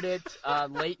 I ordered it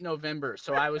late November,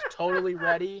 so I was totally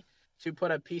ready to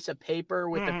put a piece of paper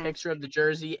with a picture of the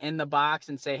jersey in the box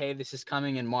and say, hey, this is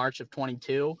coming in March of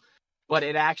 22. But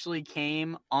it actually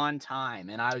came on time,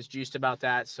 and I was juiced about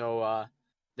that. So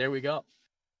there we go.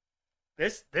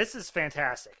 This is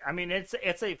fantastic. I mean,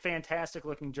 it's a fantastic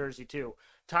looking jersey too.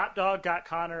 Top Dog got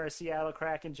Connor a Seattle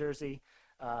Kraken jersey,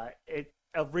 a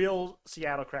real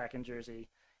Seattle Kraken jersey,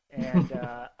 and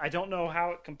I don't know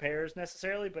how it compares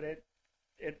necessarily, but it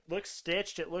looks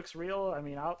stitched. It looks real. I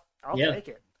mean, I'll take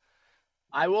it.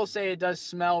 I will say it does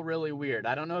smell really weird.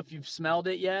 I don't know if you've smelled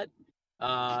it yet.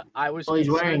 He's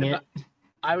wearing it.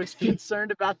 I was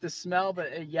concerned about the smell,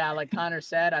 but yeah, like Connor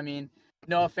said, I mean,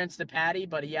 no offense to Patty,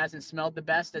 but he hasn't smelled the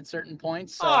best at certain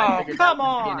points. So I figured that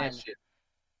wouldn't be an issue.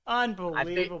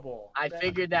 Unbelievable. I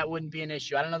figured that wouldn't be an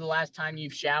issue. I don't know the last time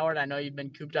you've showered. I know you've been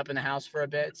cooped up in the house for a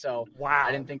bit, so wow.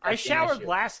 I didn't think I showered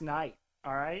last night.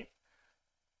 All right.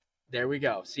 There we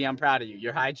go. See, I'm proud of you.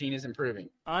 Your hygiene is improving.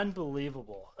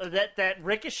 Unbelievable. That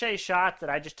ricochet shot that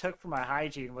I just took for my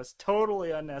hygiene was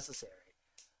totally unnecessary.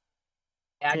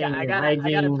 Yeah, I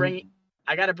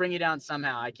gotta bring you down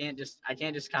somehow. I can't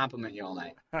just compliment you all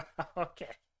night. Okay.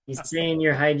 He's saying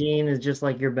your hygiene is just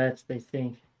like your bets. They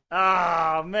stink.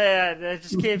 Oh man, it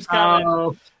just keeps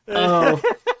coming. Oh.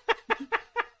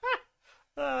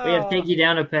 We have to take you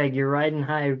down a peg. You're riding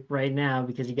high right now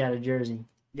because you got a jersey.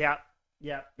 Yeah.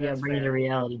 Yeah, bring it to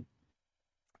reality.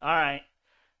 All right.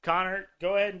 Connor,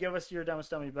 go ahead and give us your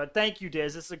dumbest dummy. But thank you,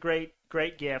 Diz. This is a great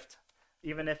gift.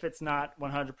 Even if it's not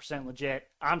 100% legit,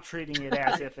 I'm treating it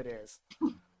as if it is.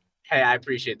 Hey, I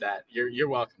appreciate that. You're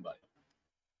welcome, buddy.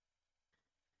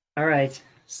 All right.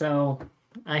 So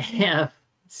I have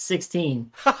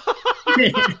 16.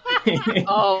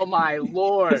 Oh, my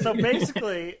Lord. So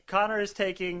basically, Connor is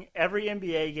taking every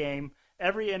NBA game,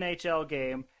 every NHL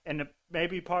game, and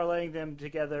maybe parlaying them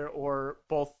together or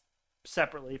both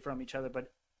separately from each other,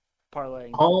 but parlaying.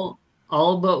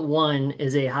 All but one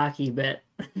is a hockey bet.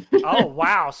 Oh,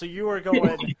 wow. So you were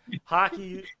going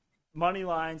hockey money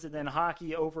lines and then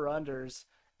hockey over-unders.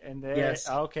 And then, yes.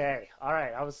 Okay. All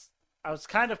right. I was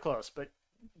kind of close, but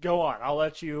go on. I'll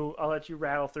let you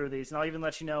rattle through these, and I'll even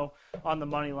let you know on the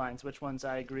money lines which ones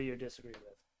I agree or disagree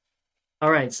with.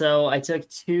 All right. So I took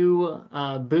two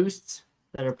boosts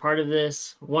that are part of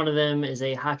this. One of them is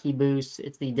a hockey boost.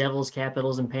 It's the Devils,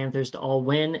 Capitals, and Panthers to all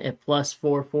win at plus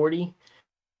 440.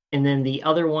 And then the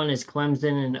other one is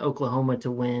Clemson and Oklahoma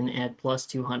to win at plus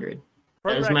 200.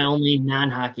 That is my only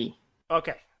non-hockey.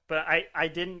 Okay, but I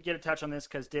didn't get a touch on this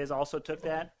because Diz also took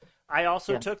that. I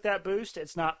also took that boost.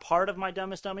 It's not part of my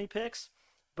dumbest dummy picks,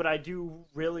 but I do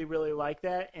really, really like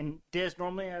that. And Diz,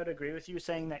 normally I would agree with you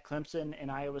saying that Clemson and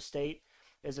Iowa State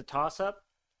is a toss-up,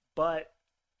 but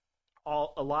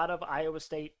a lot of Iowa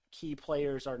State key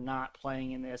players are not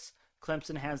playing in this.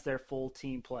 Clemson has their full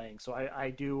team playing, so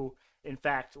I do, in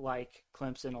fact, like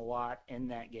Clemson a lot in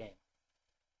that game.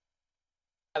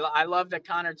 I love that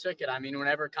Connor took it. I mean,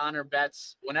 whenever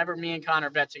me and Connor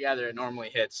bet together, it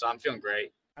normally hits, so I'm feeling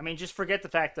great. I mean, just forget the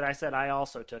fact that I said I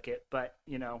also took it, but,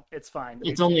 it's fine.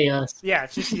 It's only us. Yeah,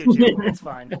 it's just you two. It's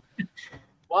fine.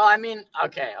 Well, I mean,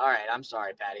 okay, all right. I'm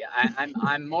sorry, Patty.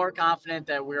 I'm more confident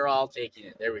that we're all taking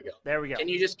it. There we go. There we go. Can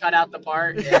you just cut out the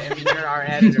part? I mean, you're our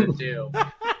editor, too.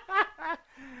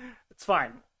 It's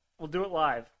fine. We'll do it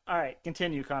live. All right,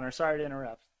 continue, Connor. Sorry to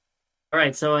interrupt. All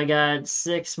right, so I got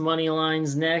 6 money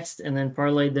lines next and then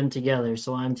parlayed them together.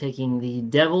 So I'm taking the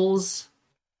Devils,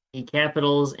 the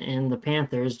Capitals, and the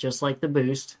Panthers, just like the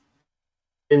boost.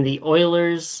 Then the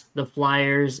Oilers, the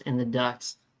Flyers, and the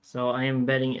Ducks. So I am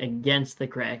betting against the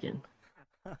Kraken.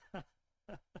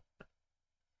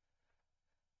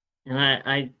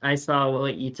 And I saw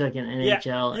what you took in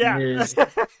NHL. Yeah.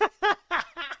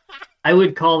 I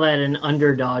would call that an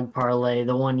underdog parlay,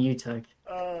 the one you took.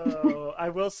 Oh, I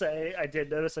will say I did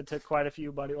notice I took quite a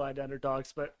few money line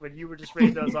underdogs, but when you were just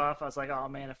reading those off, I was like, oh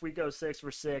man, if we go 6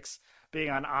 for 6 being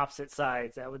on opposite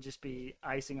sides, that would just be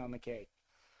icing on the cake.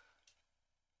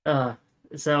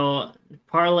 So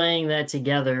parlaying that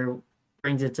together,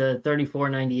 brings it to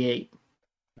 34.98.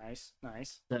 Nice.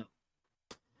 So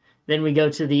then we go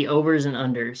to the overs and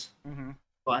unders. Mm-hmm.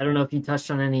 Well, I don't know if you touched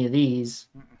on any of these.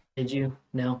 Mm-mm. Did you?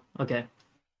 No? Okay.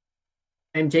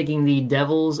 I'm taking the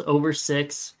Devils over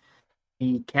 6,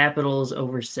 the Capitals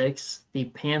over 6, the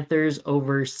Panthers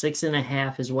over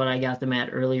 6.5 is what I got them at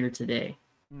earlier today.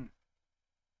 Hmm.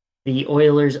 The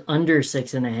Oilers under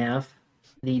 6.5,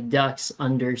 the Ducks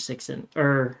under 6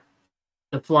 or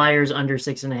the Flyers under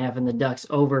 6.5, and the Ducks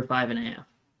over 5.5.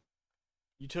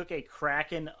 You took a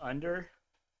Kraken under.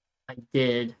 I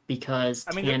did because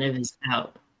Tanev is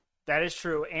out. That is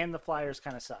true, and the Flyers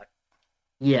kind of suck.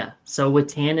 Yeah, so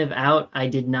with Tanev out, I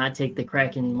did not take the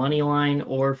Kraken money line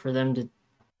or for them to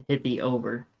hit the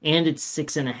over, and it's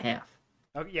 6.5.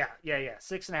 Oh yeah.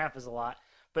 6.5 is a lot,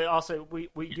 but also we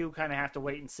do kind of have to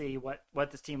wait and see what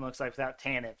this team looks like without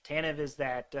Tanev. Tanev is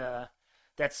that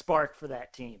spark for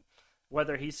that team,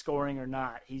 whether he's scoring or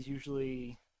not. He's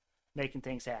usually making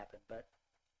things happen. But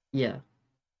yeah,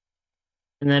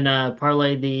 and then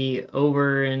parlay the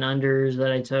over and unders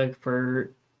that I took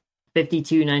for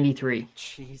 52.93.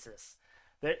 Jesus,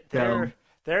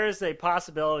 there is a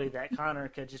possibility that Connor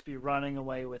could just be running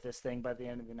away with this thing by the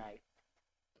end of the night.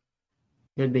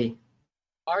 Could be.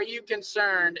 Are you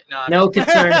concerned? No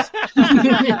concerns.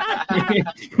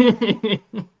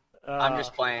 I'm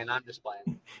just playing. All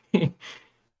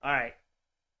right.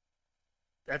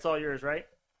 That's all yours, right?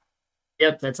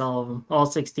 Yep, that's all of them. All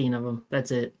 16 of them.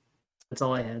 That's it. That's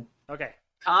all I had. Okay.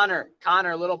 Connor,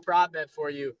 a little prop bet for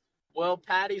you. Will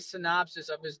Patty's synopsis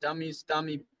of his dummy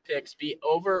picks be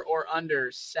over or under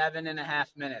 7.5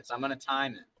 minutes? I'm going to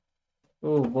time it.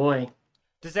 Oh, boy.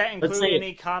 Does that include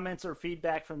any comments or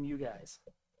feedback from you guys?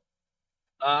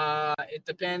 It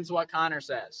depends what Connor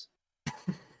says.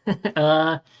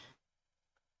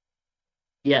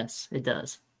 Yes, it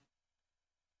does.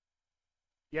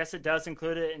 Yes, it does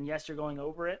include it, and yes, you're going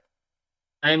over it?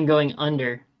 I am going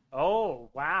under. Oh,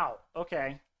 wow.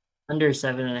 Okay. Under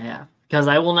 7.5. Because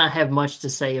I will not have much to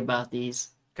say about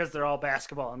these. Because they're all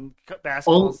basketball, and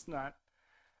basketball's not...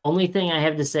 Only thing I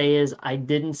have to say is I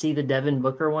didn't see the Devin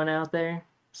Booker one out there,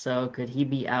 so could he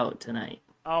be out tonight?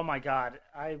 Oh my God,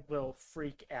 I will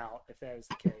freak out if that is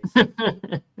the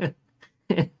case.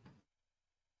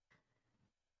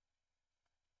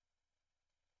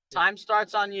 Time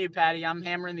starts on you, Patty. I'm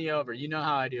hammering the over. You know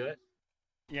how I do it.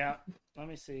 Yeah, let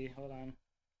me see. Hold on.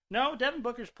 No, Devin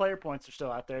Booker's player points are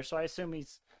still out there, so I assume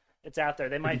it's out there.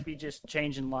 They might be just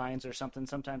changing lines or something.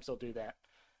 Sometimes they'll do that.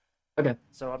 Okay.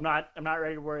 So I'm not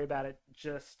ready to worry about it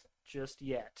just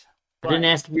yet. But, I didn't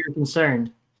ask if you were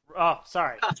concerned. Oh,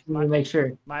 sorry. Just want to make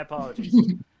sure. My apologies.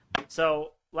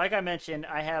 So, like I mentioned,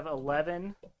 I have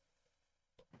 11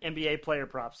 NBA player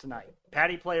props tonight.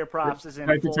 Patty player props is in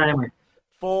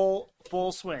full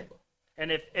swing.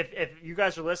 And if you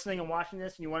guys are listening and watching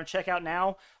this and you want to check out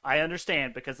now, I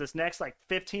understand, because this next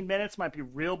 15 minutes might be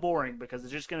real boring because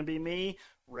it's just going to be me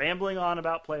rambling on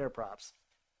about player props.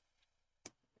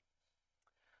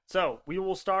 So we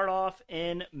will start off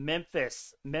in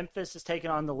Memphis. Memphis is taking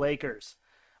on the Lakers.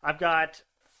 I've got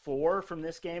 4 from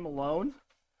this game alone.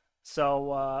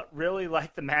 So really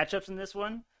like the matchups in this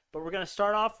one. But we're going to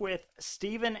start off with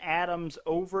Steven Adams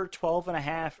over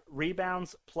 12.5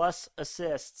 rebounds plus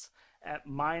assists at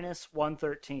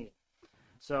 -113.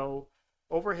 So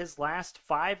over his last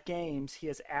 5 games, he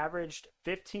has averaged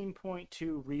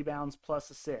 15.2 rebounds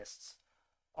plus assists.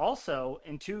 Also,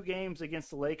 in 2 games against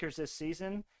the Lakers this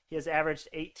season, he has averaged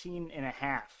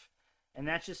 18.5. And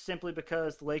that's just simply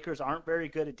because the Lakers aren't very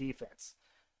good at defense.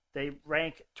 They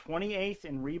rank 28th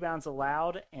in rebounds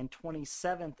allowed and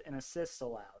 27th in assists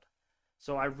allowed.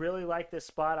 So I really like this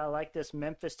spot. I like this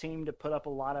Memphis team to put up a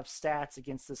lot of stats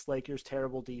against this Lakers'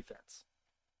 terrible defense.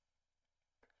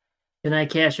 Can I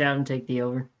cash out and take the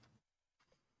over?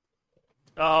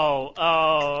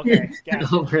 Oh, okay.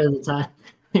 Gotcha. Over the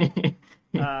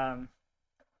time.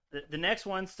 The next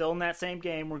one, still in that same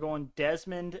game, we're going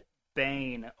Desmond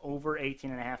Bane over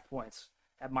 18.5 points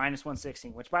at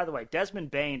 -116, which, by the way, Desmond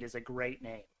Bane is a great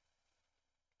name.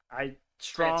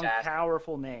 Strong, fantastic,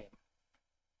 powerful name.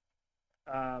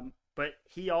 But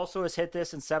he also has hit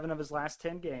this in 7 of his last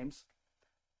 10 games.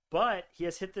 But he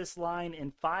has hit this line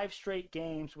in 5 straight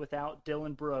games without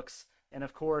Dillon Brooks. And,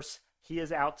 of course, he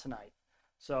is out tonight.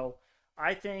 So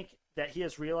I think that he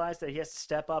has realized that he has to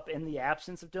step up in the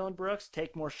absence of Dillon Brooks,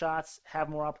 take more shots, have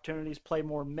more opportunities, play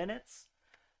more minutes.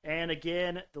 And,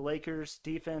 again, the Lakers'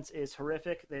 defense is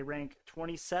horrific. They rank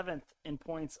 27th in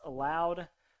points allowed.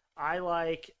 I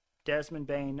like Desmond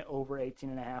Bane over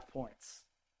 18.5 points.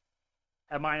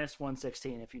 At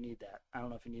 -116 if you need that. I don't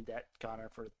know if you need that, Connor,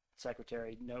 for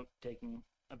secretary note-taking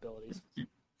abilities.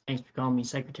 Thanks for calling me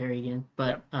secretary again.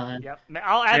 But Yep.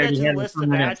 I'll add that already to the have it list of on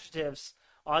my notes. adjectives.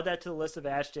 I'll add that to the list of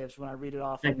adjectives when I read it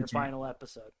off on your Secretary. final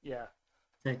episode. Yeah.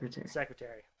 Secretary.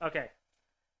 Secretary. Okay.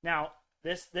 Now,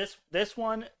 this is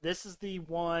the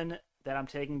one that I'm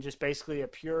taking just basically a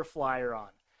pure flyer on.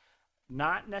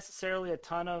 Not necessarily a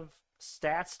ton of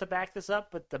stats to back this up,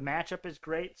 but the matchup is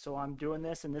great, so I'm doing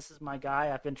this, and this is my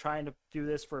guy. I've been trying to do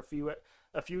this for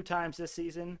a few times this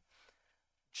season.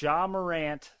 Ja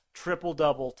Morant triple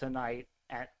double tonight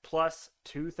at plus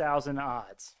 2,000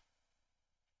 odds.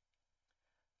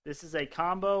 This is a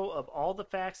combo of all the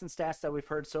facts and stats that we've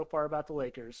heard so far about the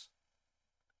Lakers.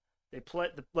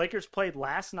 The Lakers played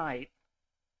last night,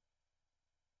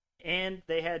 and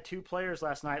they had two players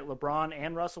last night, LeBron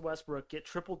and Russell Westbrook, get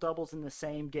triple doubles in the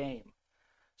same game.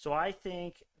 So I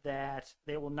think that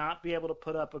they will not be able to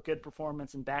put up a good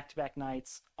performance in back-to-back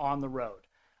nights on the road.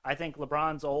 I think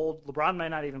LeBron's old. LeBron might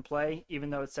not even play, even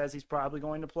though it says he's probably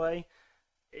going to play.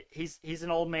 He's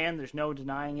an old man. There's no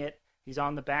denying it. He's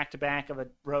on the back-to-back of a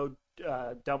road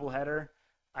doubleheader.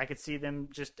 I could see them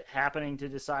just happening to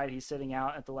decide he's sitting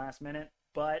out at the last minute.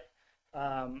 But,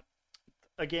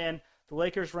 again, the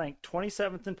Lakers ranked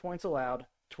 27th in points allowed,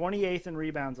 28th in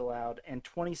rebounds allowed, and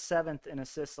 27th in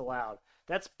assists allowed.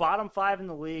 That's bottom 5 in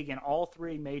the league in all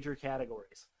three major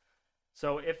categories.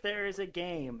 So if there is a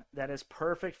game that is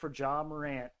perfect for Ja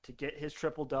Morant to get his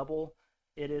triple-double,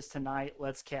 it is tonight.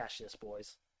 Let's cash this,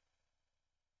 boys.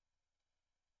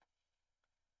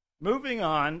 Moving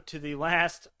on to the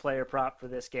last player prop for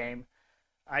this game.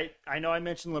 I know I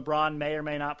mentioned LeBron may or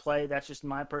may not play. That's just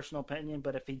my personal opinion.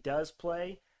 But if he does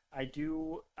play, I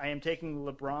am taking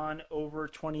LeBron over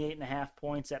 28.5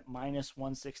 points at minus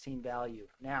 116 value.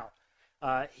 Now,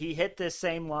 he hit this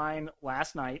same line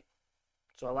last night,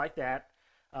 so I like that.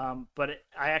 I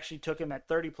actually took him at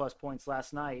 30-plus points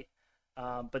last night.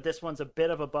 But this one's a bit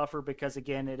of a buffer because,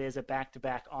 again, it is a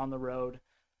back-to-back on the road.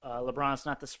 LeBron's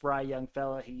not the spry young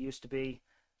fella he used to be.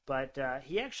 But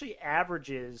he actually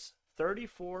averages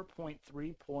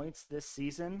 34.3 points this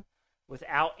season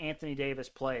without Anthony Davis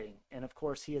playing. And, of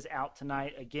course, he is out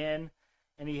tonight again.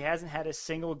 And he hasn't had a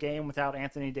single game without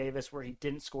Anthony Davis where he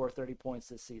didn't score 30 points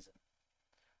this season.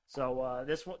 So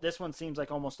this one seems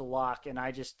like almost a lock, and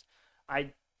I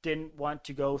didn't want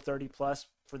to go 30-plus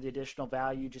for the additional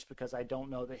value just because I don't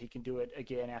know that he can do it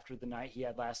again after the night he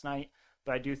had last night.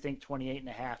 But I do think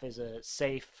 28.5 is a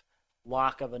safe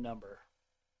lock of a number.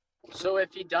 So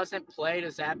if he doesn't play,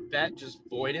 does that bet just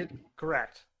voided?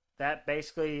 Correct. That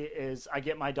basically is I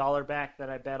get my dollar back that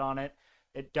I bet on it.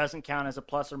 It doesn't count as a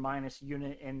plus or minus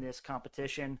unit in this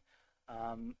competition.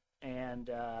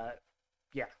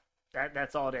 Yeah.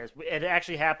 That's all it is. It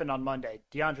actually happened on Monday.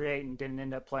 DeAndre Ayton didn't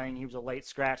end up playing. He was a late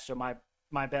scratch, so my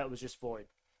bet was just void.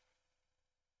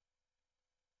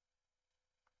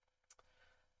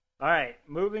 All right,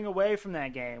 moving away from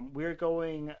that game, we're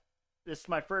going – this is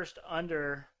my first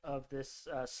under of this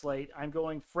slate. I'm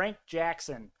going Frank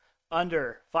Jackson,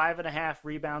 under 5.5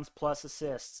 rebounds plus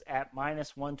assists at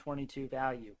minus 122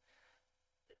 value.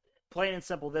 Plain and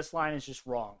simple, this line is just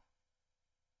wrong.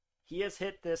 He has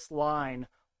hit this line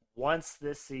once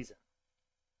this season.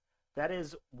 That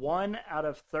is 1 out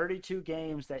of 32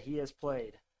 games that he has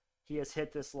played. He has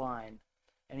hit this line,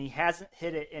 and he hasn't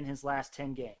hit it in his last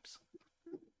 10 games.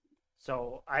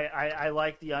 So I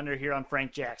like the under here on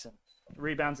Frank Jackson.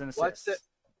 Rebounds and assists.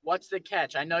 What's the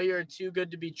catch? I know you're a too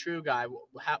good to be true guy.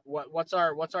 What's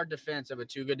our defense of a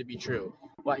too good to be true?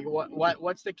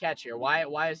 What's the catch here?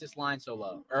 Why is this line so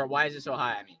low, or why is it so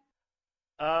high?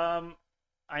 I mean,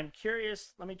 I'm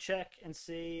curious. Let me check and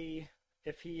see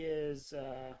if he is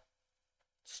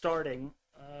starting.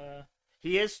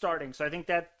 He is starting, so I think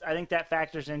that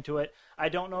factors into it. I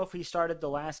don't know if he started the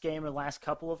last game or the last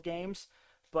couple of games,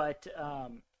 but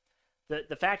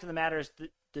the fact of the matter is the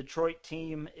Detroit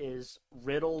team is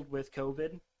riddled with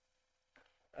COVID.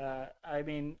 I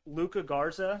mean, Luka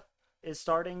Garza is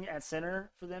starting at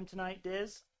center for them tonight,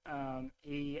 Diz.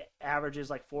 He averages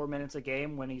like 4 minutes a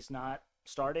game when he's not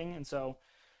starting, and so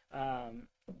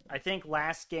I think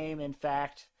last game, in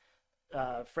fact,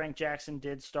 Frank Jackson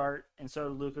did start, and so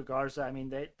did Luka Garza. I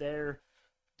mean, they're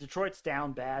Detroit's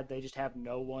down bad. They just have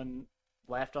no one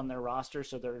left on their roster,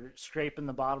 so they're scraping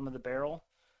the bottom of the barrel.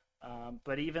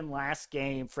 But even last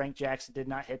game, Frank Jackson did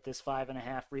not hit this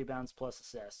 5.5 rebounds plus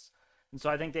assists. And so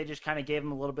I think they just kind of gave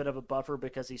him a little bit of a buffer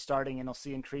because he's starting and he'll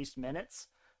see increased minutes.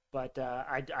 But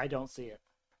I don't see it.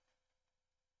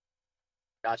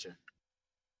 Gotcha.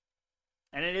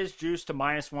 And it is juiced to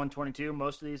minus 122.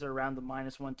 Most of these are around the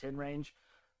minus 110 range.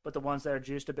 But the ones that are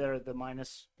juiced a bit are the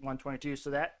minus 122. So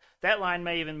that line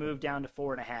may even move down to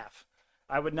 4.5.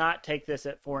 I would not take this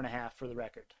at 4.5 for the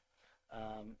record.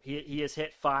 He has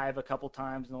hit 5 a couple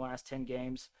times in the last 10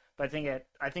 games, but I think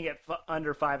at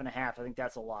under 5.5, I think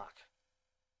that's a lock.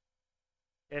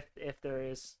 If there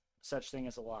is such thing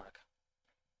as a lock.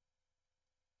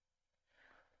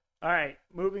 All right,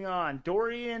 moving on.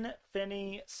 Dorian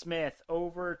Finney-Smith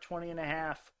over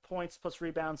 20.5 points plus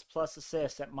rebounds plus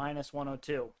assists at minus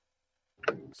 102.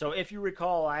 So if you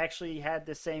recall, I actually had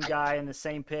the same guy in the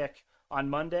same pick on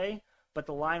Monday, but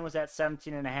the line was at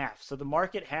 17.5. So the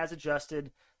market has adjusted.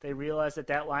 They realized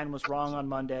that line was wrong on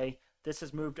Monday. This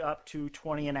has moved up to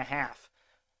 20.5.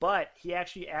 But he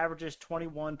actually averages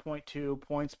 21.2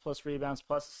 points plus rebounds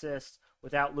plus assists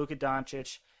without Luka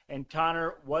Doncic. And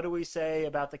Connor, what do we say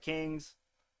about the Kings?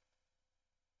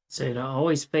 So to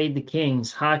always fade the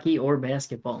Kings, hockey or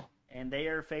basketball. And they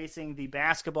are facing the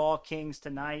basketball Kings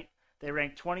tonight. They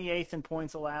rank 28th in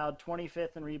points allowed,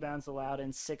 25th in rebounds allowed,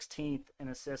 and 16th in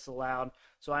assists allowed.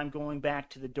 So I'm going back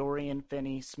to the Dorian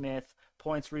Finney-Smith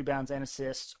points, rebounds, and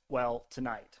assists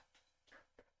tonight.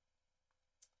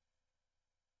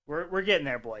 We're getting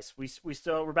there, boys.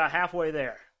 We're about halfway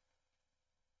there.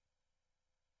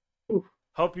 Ooh.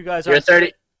 Hope you guys You're are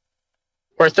 30.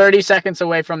 We're 30 seconds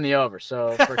away from the over,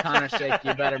 so for Connor's sake,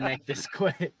 you better make this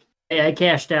quick. Hey, I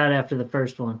cashed out after the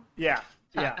first one. Yeah,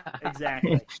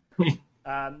 exactly.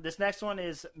 This next one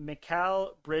is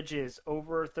Mikal Bridges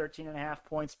over 13.5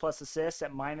 points plus assists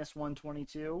at minus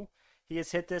 122. He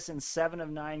has hit this in 7 of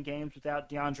 9 games without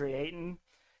DeAndre Ayton,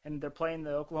 and they're playing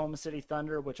the Oklahoma City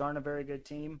Thunder, which aren't a very good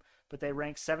team, but they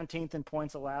rank 17th in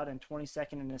points allowed and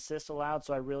 22nd in assists allowed,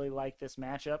 so I really like this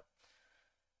matchup.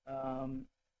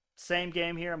 Same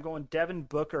game here. I'm going Devin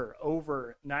Booker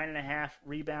over 9.5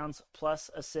 rebounds plus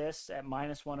assists at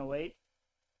minus 108.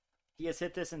 He has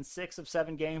hit this in 6 of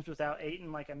 7 games without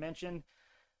Ayton, like I mentioned.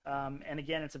 And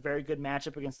again, it's a very good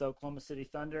matchup against the Oklahoma City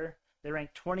Thunder. They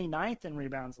rank 29th in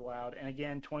rebounds allowed, and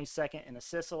again, 22nd in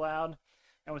assists allowed.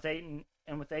 And with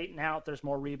Ayton out, there's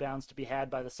more rebounds to be had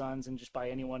by the Suns and just by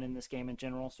anyone in this game in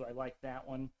general. So I like that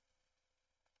one.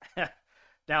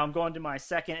 Now I'm going to my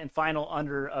second and final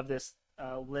under of this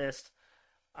list.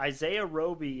 Isaiah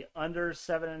Roby under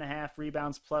 7.5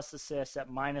 rebounds plus assists at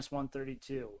minus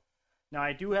 132. Now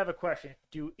I do have a question.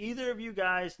 Do either of you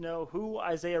guys know who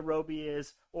Isaiah Roby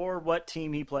is or what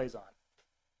team he plays on?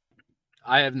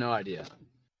 I have no idea.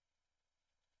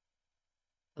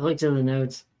 I looked at the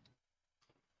notes.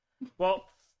 Well,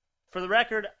 for the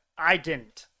record, I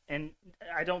didn't. And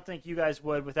I don't think you guys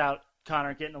would without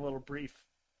Connor getting a little brief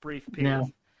peek. No.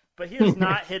 But he has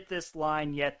not hit this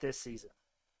line yet this season.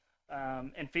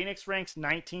 And Phoenix ranks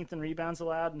 19th in rebounds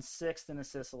allowed and 6th in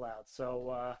assists allowed.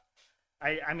 So,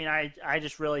 I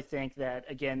just really think that,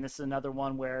 again, this is another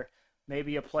one where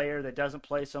maybe a player that doesn't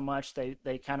play so much,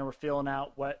 they kind of were filling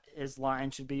out what his line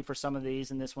should be for some of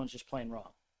these, and this one's just plain wrong.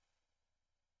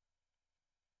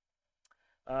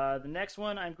 The next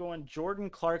one, I'm going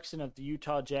Jordan Clarkson of the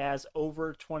Utah Jazz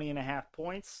over 20.5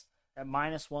 points at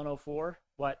minus 104.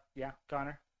 What? Yeah,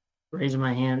 Connor? Raising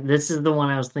my hand. This is the one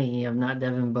I was thinking of, not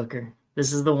Devin Booker.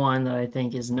 This is the one that I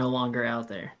think is no longer out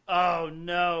there. Oh,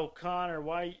 no, Connor.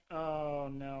 Why? Oh,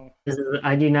 no.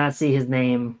 I do not see his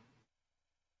name.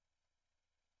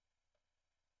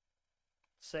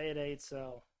 Say it ain't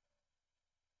so.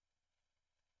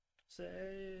 Say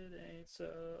it ain't so.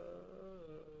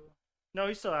 No,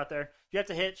 he's still out there. You have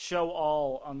to hit show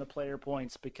all on the player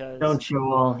points because... Don't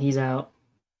show all. He's out.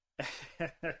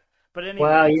 But anyway.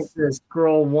 Wow, you have to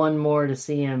scroll one more to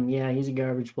see him. Yeah, he's a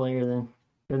garbage player then.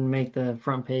 Couldn't make the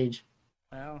front page.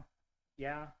 Well,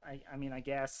 yeah, I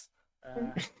guess.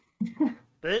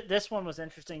 But this one was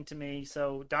interesting to me.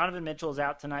 So Donovan Mitchell is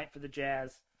out tonight for the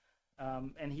Jazz.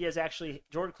 And he has actually,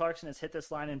 Jordan Clarkson has hit this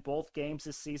line in both games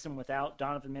this season without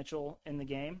Donovan Mitchell in the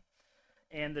game.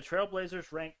 And the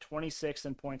Trailblazers ranked 26th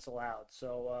in points allowed.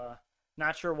 So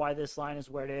not sure why this line is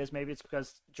where it is. Maybe it's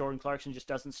because Jordan Clarkson just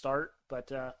doesn't start.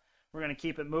 But we're going to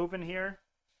keep it moving here.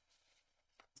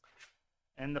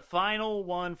 And the final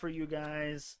one for you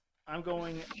guys, I'm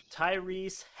going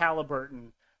Tyrese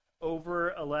Halliburton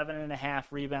over 11.5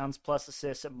 rebounds plus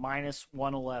assists at minus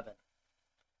 111.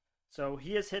 So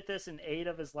he has hit this in 8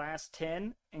 of his last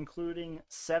 10, including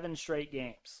 7 straight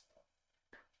games.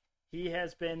 He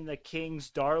has been the Kings'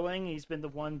 darling. He's been the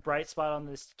one bright spot on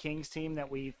this Kings team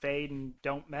that we fade and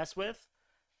don't mess with.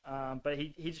 But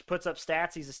he just puts up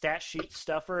stats. He's a stat sheet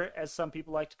stuffer, as some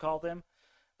people like to call them.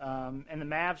 And the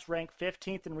Mavs rank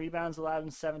 15th in rebounds allowed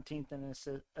and 17th in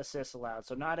assists allowed.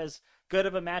 So not as good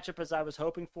of a matchup as I was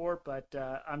hoping for, but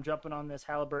I'm jumping on this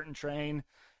Halliburton train.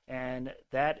 And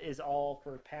that is all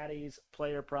for Patty's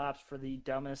player props for the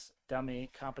Dumbest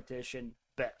Dummy competition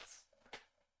bets.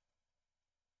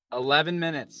 11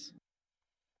 minutes.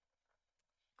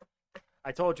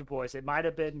 I told you, boys, it might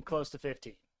have been close to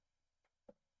 15.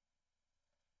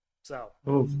 So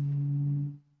Oof.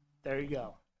 there you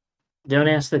go. Don't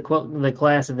ask the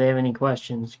class if they have any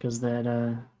questions, because that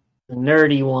the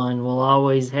nerdy one will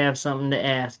always have something to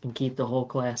ask and keep the whole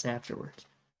class afterwards.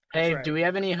 Hey, right. do we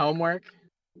have any homework?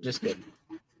 Just kidding.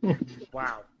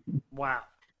 Wow.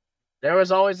 There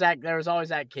was always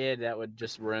that kid that would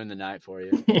just ruin the night for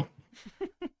you.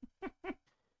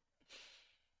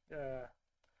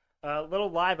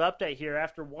 Little live update here.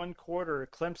 After one quarter,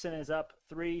 Clemson is up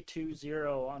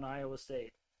 3-0 on Iowa State.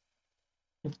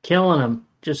 Killing them.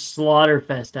 Just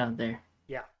slaughterfest out there.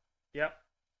 Yeah. Yep.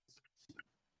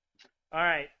 All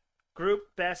right. Group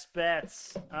best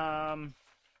bets.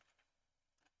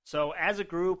 So as a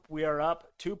group, we are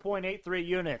up 2.83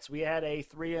 units. We had a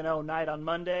 3-0 night on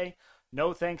Monday.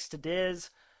 No thanks to Diz,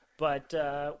 but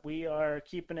we are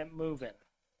keeping it moving.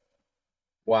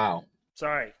 Wow.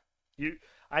 Sorry.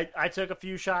 I took a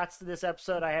few shots to this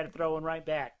episode. I had to throw one right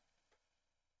back.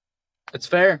 It's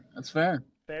fair. That's fair.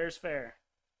 Fair's fair.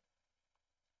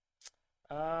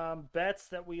 Bets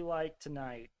that we like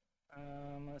tonight.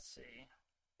 Let's see.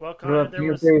 Well, Connor, there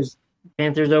was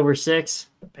Panthers over 6.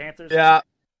 Panthers. Yeah.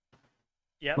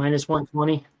 Yep. Minus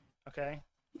 120. Okay.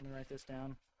 Let me write this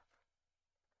down.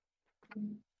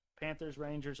 Panthers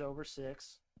Rangers over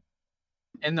 6.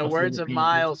 In the I'll words say of the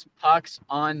Miles, pucks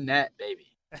on net, baby.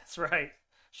 That's right.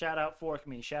 Shout out Fork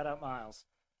Me. Shout out Miles.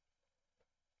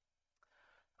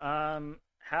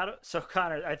 So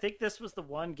Connor, I think this was the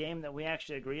one game that we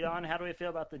actually agreed on. How do we feel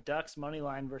about the Ducks money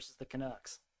line versus the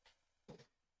Canucks?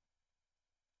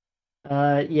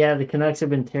 Yeah, the Canucks have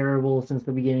been terrible since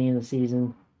the beginning of the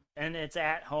season. And it's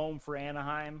at home for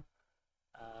Anaheim.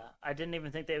 I didn't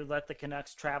even think they would let the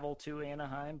Canucks travel to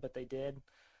Anaheim, but they did.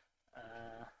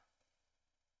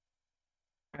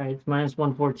 All right, it's minus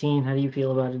 114. How do you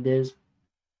feel about it, Diz?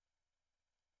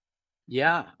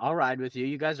 Yeah, I'll ride with you.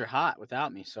 You guys are hot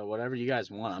without me, so whatever you guys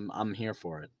want, I'm here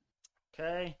for it.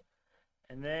 Okay.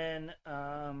 And then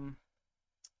I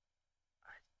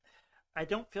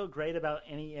don't feel great about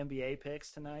any NBA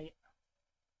picks tonight.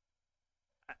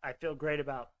 I feel great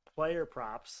about player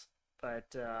props,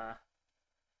 but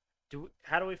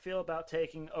how do we feel about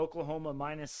taking Oklahoma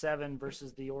 -7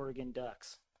 versus the Oregon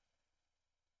Ducks?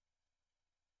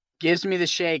 Gives me the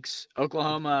shakes.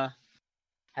 Oklahoma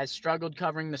has struggled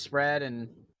covering the spread,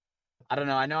 and I don't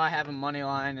know. I know I have a money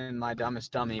line in my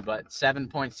dumbest dummy, but 7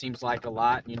 points seems like a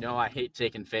lot. You know I hate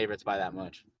taking favorites by that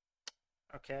much.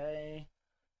 Okay.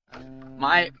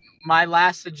 My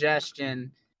last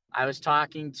suggestion, I was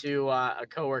talking to a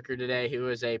coworker today who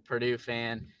is a Purdue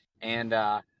fan, and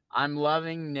I'm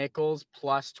loving Nichols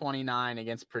plus 29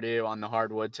 against Purdue on the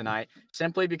hardwood tonight,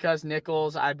 simply because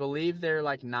Nichols, I believe they're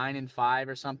like 9-5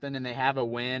 or something, and they have a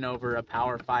win over a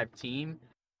Power 5 team.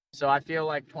 So I feel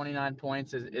like 29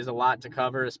 points is a lot to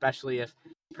cover, especially if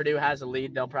Purdue has a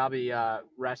lead. They'll probably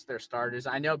rest their starters.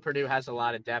 I know Purdue has a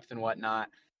lot of depth and whatnot,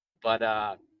 but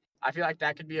I feel like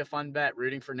that could be a fun bet,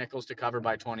 rooting for Nichols to cover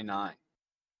by 29.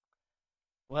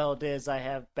 Well, Diz, I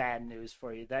have bad news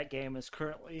for you. That game is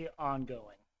currently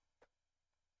ongoing.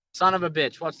 Son of a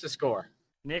bitch, what's the score?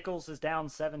 Nichols is down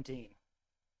 17.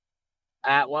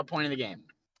 At what point in the game?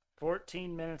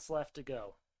 14 minutes left to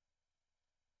go.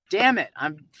 Damn it,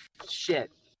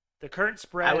 shit. The current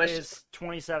spread is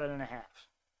 27.5.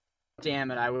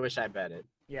 Damn it, I wish I bet it.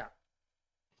 Yeah.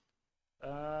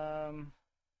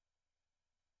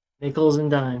 Nickels and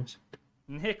dimes.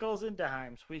 Nickels and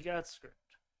dimes. We got screwed.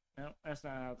 No, that's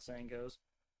not how the saying goes.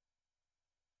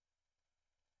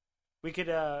 We could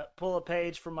pull a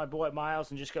page from my boy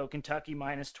Miles and just go Kentucky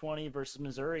 -20 versus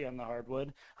Missouri on the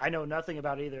hardwood. I know nothing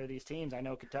about either of these teams. I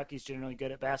know Kentucky's generally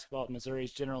good at basketball, and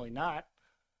Missouri's generally not.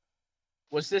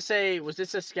 Was this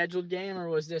a scheduled game, or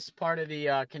was this part of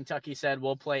the Kentucky said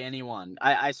we'll play anyone?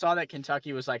 I saw that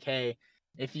Kentucky was like, hey,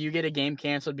 if you get a game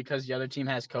canceled because the other team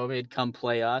has COVID, come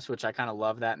play us, which I kind of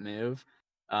love that move.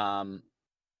 I'm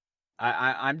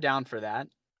down for that.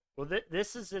 Well,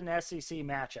 this is an SEC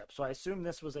matchup, so I assume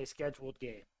this was a scheduled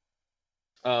game.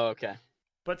 Oh, okay.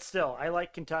 But still, I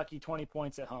like Kentucky 20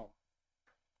 points at home.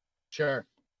 Sure.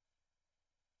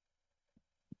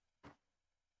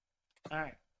 All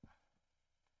right.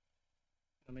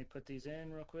 Let me put these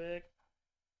in real quick.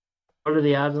 What are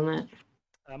the odds on that?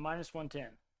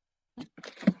 -110.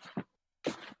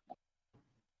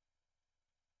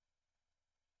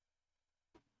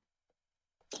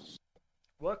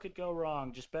 What could go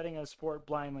wrong? Just betting a sport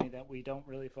blindly that we don't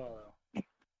really follow.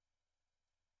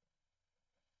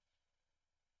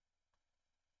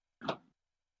 All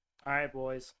right,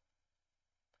 boys.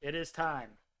 It is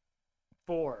time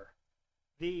for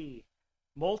the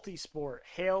multi-sport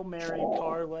Hail Mary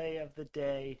parlay of the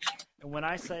day. And when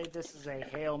I say this is a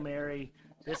Hail Mary,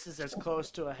 this is as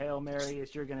close to a Hail Mary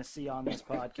as you're going to see on this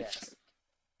podcast.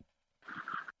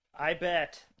 I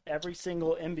bet every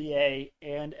single NBA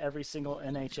and every single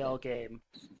NHL game.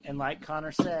 And like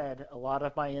Connor said, a lot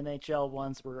of my NHL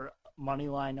ones were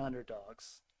moneyline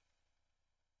underdogs.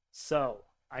 So,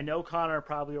 I know Connor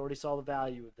probably already saw the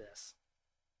value of this.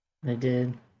 I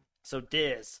did. So,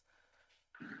 Diz,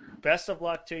 best of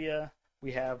luck to you.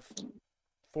 We have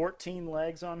 14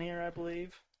 legs on here, I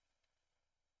believe.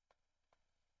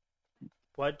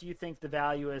 What do you think the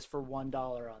value is for $1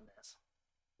 on this?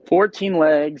 14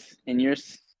 legs, and you're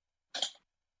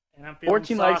And I'm feeling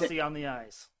 14 legs. saucy on the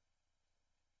ice.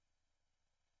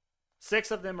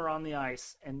 6 of them are on the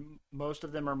ice, and most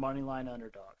of them are moneyline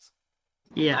underdogs.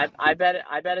 Yeah. I bet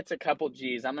it's a couple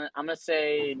G's. I'm gonna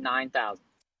say 9,000.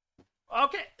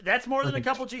 Okay, that's more than a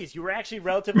couple G's. You were actually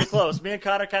relatively close. Me and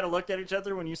Connor kind of looked at each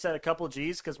other when you said a couple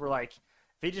G's because we're like,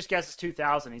 if he just guesses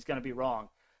 2,000, he's going to be wrong.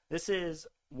 This is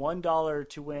 $1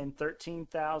 to win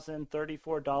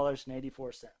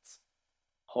 $13,034.84.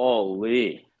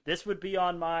 Holy! This would be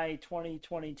on my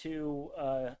 2022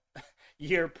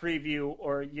 year preview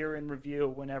or year in review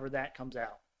whenever that comes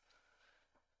out.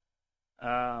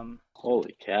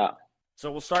 Holy cow!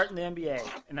 So we'll start in the NBA.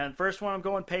 And then first one, I'm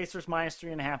going Pacers minus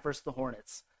 3.5 versus the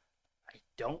Hornets. I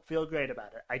don't feel great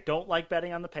about it. I don't like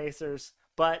betting on the Pacers,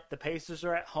 but the Pacers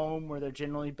are at home where they're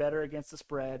generally better against the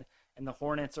spread, and the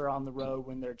Hornets are on the road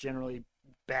when they're generally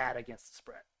bad against the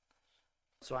spread.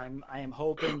 So I am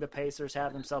hoping the Pacers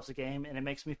have themselves a game, and it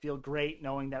makes me feel great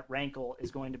knowing that Rankle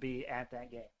is going to be at that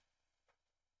game.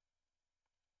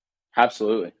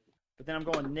 Absolutely. But then I'm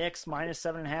going Knicks minus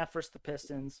 7.5 versus the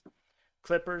Pistons.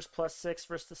 Clippers plus 6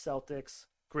 versus the Celtics.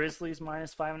 Grizzlies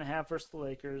minus 5.5 versus the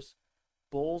Lakers.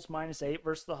 Bulls minus 8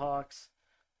 versus the Hawks.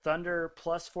 Thunder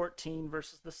plus 14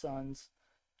 versus the Suns.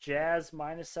 Jazz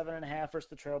minus 7.5 versus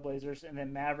the Trailblazers. And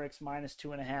then Mavericks minus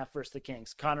 2.5 versus the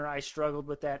Kings. Connor, I struggled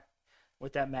with that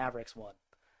Mavericks one.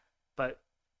 But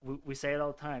we say it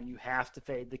all the time. You have to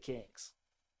fade the Kings.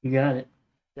 You got it.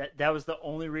 That was the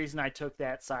only reason I took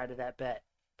that side of that bet.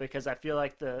 Because I feel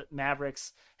like the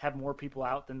Mavericks have more people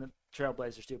out than the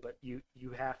Trailblazers do, but you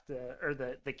have to, or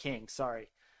the Kings, sorry,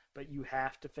 but you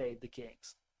have to fade the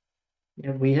Kings.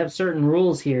 Yeah, we have certain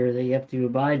rules here that you have to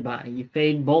abide by. You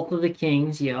fade both of the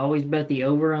Kings. You always bet the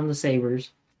over on the Sabres.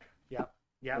 Yeah.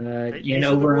 And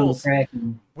over on the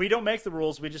Kraken. We don't make the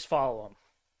rules; we just follow them.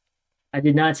 I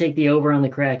did not take the over on the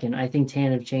Kraken. I think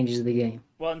Tanev changes the game.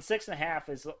 Well, and 6.5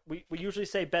 is we usually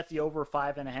say bet the over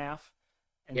 5.5.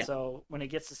 And yeah. So when it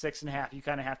gets to 6.5, you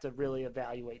kind of have to really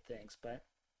evaluate things. But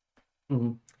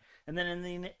mm-hmm. And then in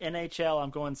the NHL, I'm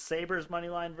going Sabres money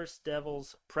line versus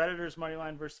Devils, Predators money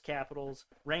line versus Capitals,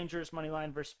 Rangers money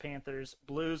line versus Panthers,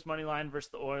 Blues money line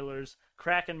versus the Oilers,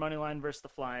 Kraken money line versus the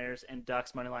Flyers, and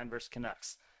Ducks money line versus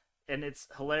Canucks. And it's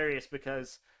hilarious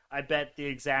because I bet the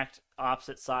exact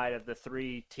opposite side of the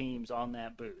 3 teams on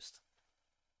that boost.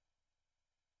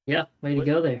 Yeah, way to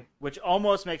go there. Which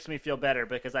almost makes me feel better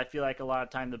because I feel like a lot of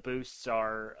time the boosts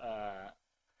are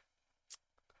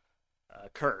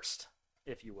cursed,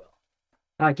 if you will.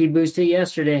 Hockey boosted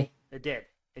yesterday. It did.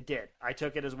 I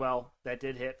took it as well. That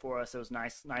did hit for us. It was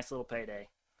nice little payday.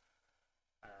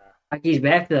 Hockey's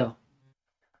back though.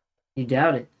 You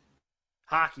doubt it.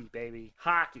 Hockey, baby,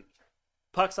 hockey.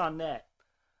 Pucks on net.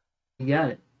 You got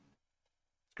it.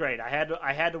 Great. I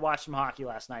had to watch some hockey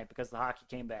last night because the hockey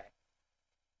came back.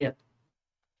 Yep.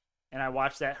 And I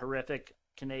watched that horrific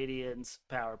Canadiens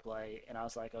power play, and I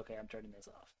was like, okay, I'm turning this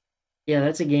off. Yeah,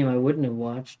 that's a game I wouldn't have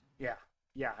watched. Yeah,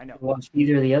 I know. Watched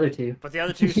either of the other two. But the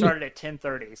other two started at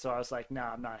 10:30, so I was like, no,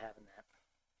 I'm not having that.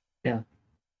 Yeah.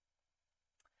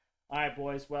 All right,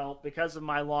 boys. Well, because of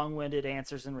my long-winded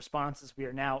answers and responses, we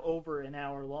are now over an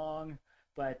hour long.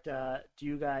 But do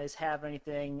you guys have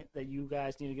anything that you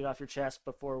guys need to get off your chest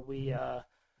before we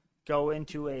go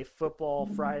into a Football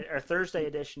Friday or Thursday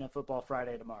edition of Football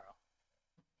Friday tomorrow?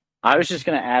 I was just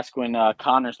going to ask when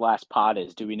Connor's last pod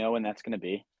is. Do we know when that's going to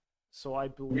be? So I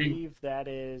believe that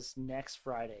is next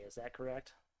Friday. Is that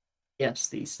correct? Yes,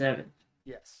 the 7th.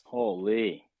 Yes.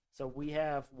 Holy. So we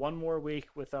have one more week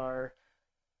with our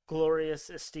glorious,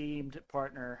 esteemed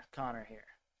partner, Connor, here.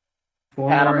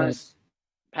 Pat,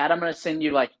 I'm going to send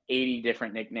you like 80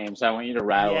 different nicknames. I want you to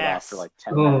rattle it off for like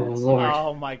 10 minutes. Lord.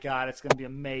 Oh, my God. It's going to be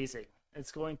amazing.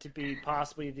 It's going to be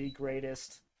possibly the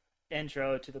greatest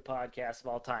intro to the podcast of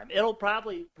all time. It'll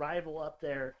probably rival up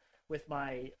there with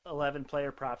my 11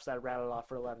 player props that I rattled off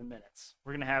for 11 minutes.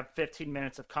 We're going to have 15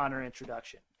 minutes of Connor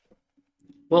introduction.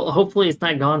 Well, hopefully it's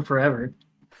not gone forever.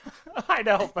 I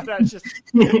know, but I just.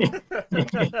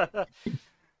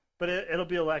 But it'll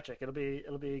be electric. It'll be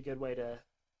a good way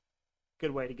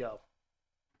to go.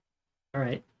 All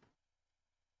right.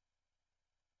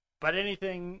 But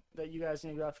anything that you guys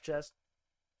need to get off your chest?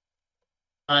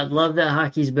 I love that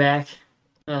hockey's back.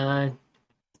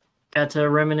 Got to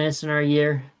reminisce in our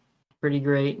year. Pretty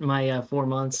great. My 4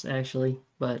 months, actually.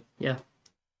 But, yeah.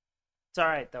 It's all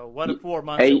right, though. What a 4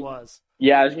 months Hey. it was.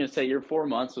 Yeah, I was going to say your 4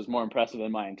 months was more impressive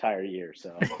than my entire year.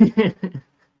 So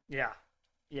Yeah,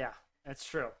 that's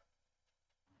true.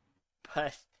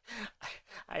 But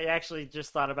I actually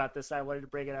just thought about this. I wanted to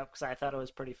bring it up because I thought it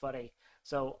was pretty funny.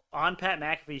 So on Pat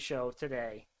McAfee's show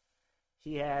today,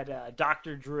 he had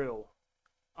Dr. Drew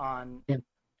on, yeah.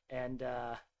 And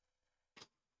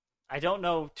I don't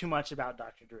know too much about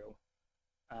Dr. Drew.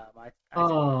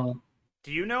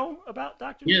 Do you know about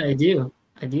Dr. Drew? Yeah, I do.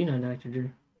 I do know Dr. Drew.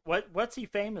 What's he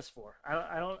famous for?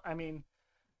 I mean,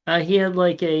 he had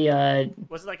like a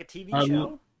was it like a TV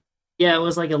show? Yeah, it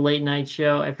was like a late night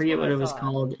show. I forget what it was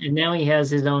called. And now he has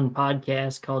his own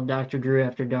podcast called Dr. Drew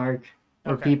After Dark,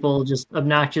 where people, just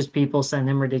obnoxious people, send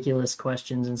him ridiculous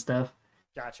questions and stuff.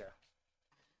 Gotcha.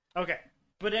 Okay.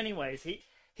 But anyways,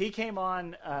 he came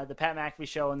on the Pat McAfee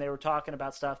show, and they were talking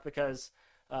about stuff because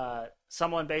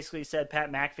someone basically said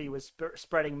Pat McAfee was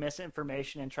spreading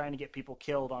misinformation and trying to get people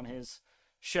killed on his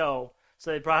show.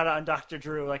 So they brought on Dr.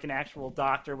 Drew, like an actual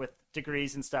doctor with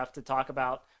degrees and stuff, to talk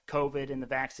about COVID and the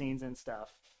vaccines and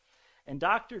stuff. And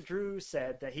Dr. Drew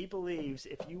said that he believes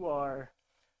if you are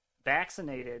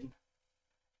vaccinated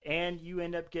and you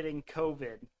end up getting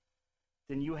COVID,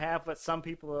 then you have what some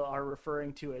people are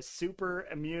referring to as super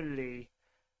immunity,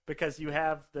 because you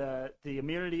have the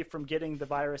immunity from getting the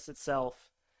virus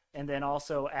itself, and then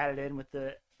also added in with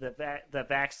the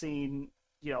vaccine,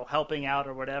 helping out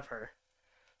or whatever.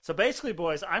 So basically,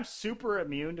 boys, I'm super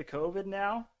immune to COVID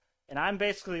now, and I'm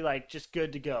basically like just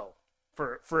good to go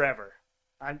for forever.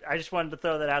 I just wanted to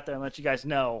throw that out there and let you guys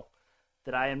know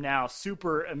that I am now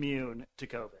super immune to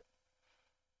COVID.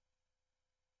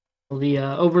 Well, the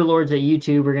overlords at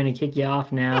YouTube are going to kick you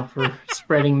off now for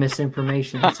spreading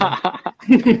misinformation. So.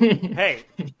 Hey,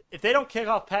 if they don't kick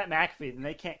off Pat McAfee, then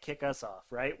they can't kick us off,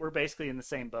 right? We're basically in the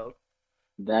same boat.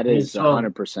 That is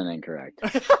 100% incorrect.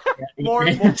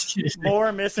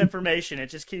 more misinformation. It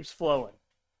just keeps flowing.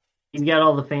 He's got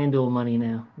all the FanDuel money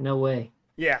now. No way.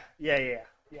 Yeah.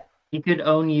 He could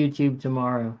own YouTube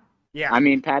tomorrow. Yeah. I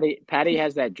mean, Patty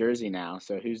has that jersey now,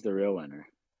 so who's the real winner?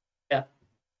 Yeah.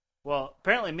 Well,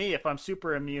 apparently me, if I'm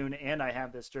super immune and I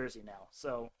have this jersey now.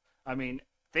 So, I mean,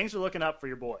 things are looking up for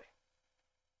your boy.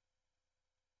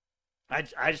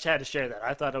 I just had to share that.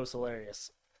 I thought it was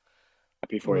hilarious.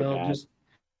 Happy for you, Pat.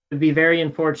 It'd be very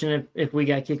unfortunate if we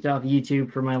got kicked off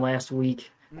YouTube for my last week.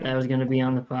 That was going to be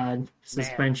on the pod.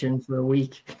 Suspension for a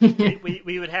week.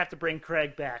 we would have to bring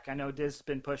Craig back. I know Diz has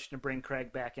been pushing to bring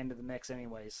Craig back into the mix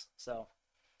anyways. So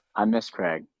I miss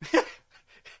Craig.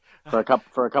 For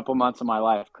a couple months of my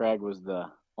life, Craig was the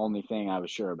only thing I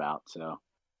was sure about. So,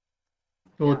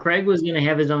 well, Craig was going to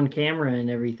have his own camera and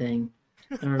everything.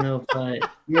 I don't know if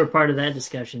you were part of that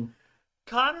discussion.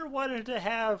 Connor wanted to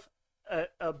have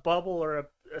a bubble or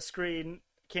a screen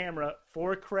camera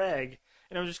for Craig,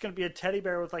 and it was just going to be a teddy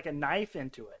bear with like a knife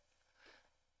into it.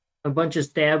 A bunch of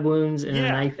stab wounds and a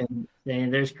knife in it.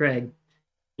 And there's Craig.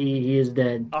 He is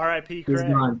dead. R.I.P. Craig. He's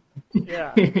gone.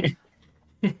 Yeah.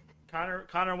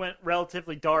 Connor went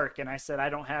relatively dark, and I said I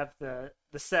don't have the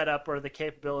setup or the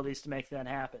capabilities to make that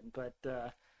happen. But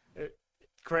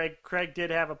Craig did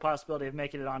have a possibility of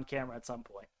making it on camera at some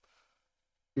point.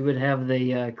 We would have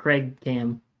the Craig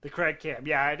cam. The Craig cam,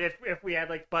 yeah. And if we had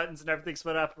like buttons and everything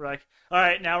split up, we're like, all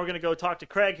right, now we're gonna go talk to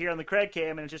Craig here on the Craig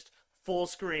cam, and it's just full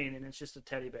screen, and it's just a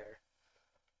teddy bear.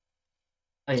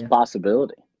 Oh, yeah. It's a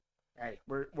possibility. Hey,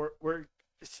 we're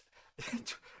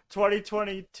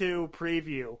 2022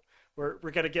 preview. We're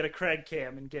gonna get a Craig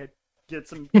cam and get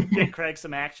Craig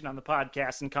some action on the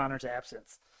podcast in Connor's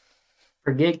absence.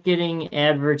 Forget getting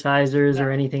advertisers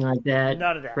or anything like that.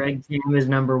 None of that. Craig cam is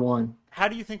number one. How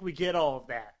do you think we get all of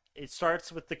that? It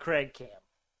starts with the Craig cam.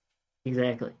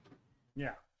 Exactly.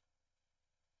 Yeah.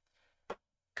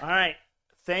 All right.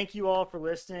 Thank you all for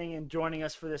listening and joining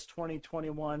us for this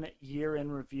 2021 year in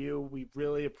review. We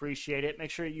really appreciate it.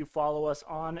 Make sure you follow us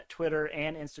on Twitter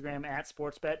and Instagram at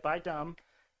SportsBetByDumb,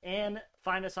 and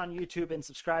find us on YouTube and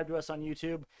subscribe to us on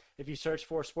YouTube. If you search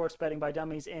for Sports Betting by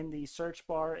Dummies in the search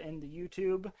bar in the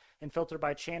YouTube and filter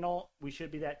by channel, we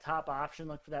should be that top option.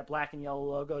 Look for that black and yellow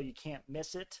logo. You can't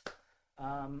miss it.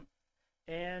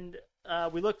 And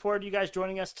we look forward to you guys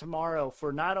joining us tomorrow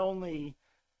for not only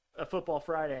a Football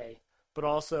Friday, but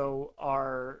also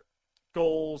our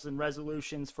goal goals and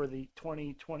resolutions for the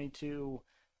 2022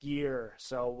 year.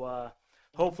 So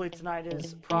hopefully tonight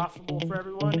is profitable for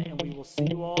everyone, and we will see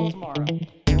you all tomorrow.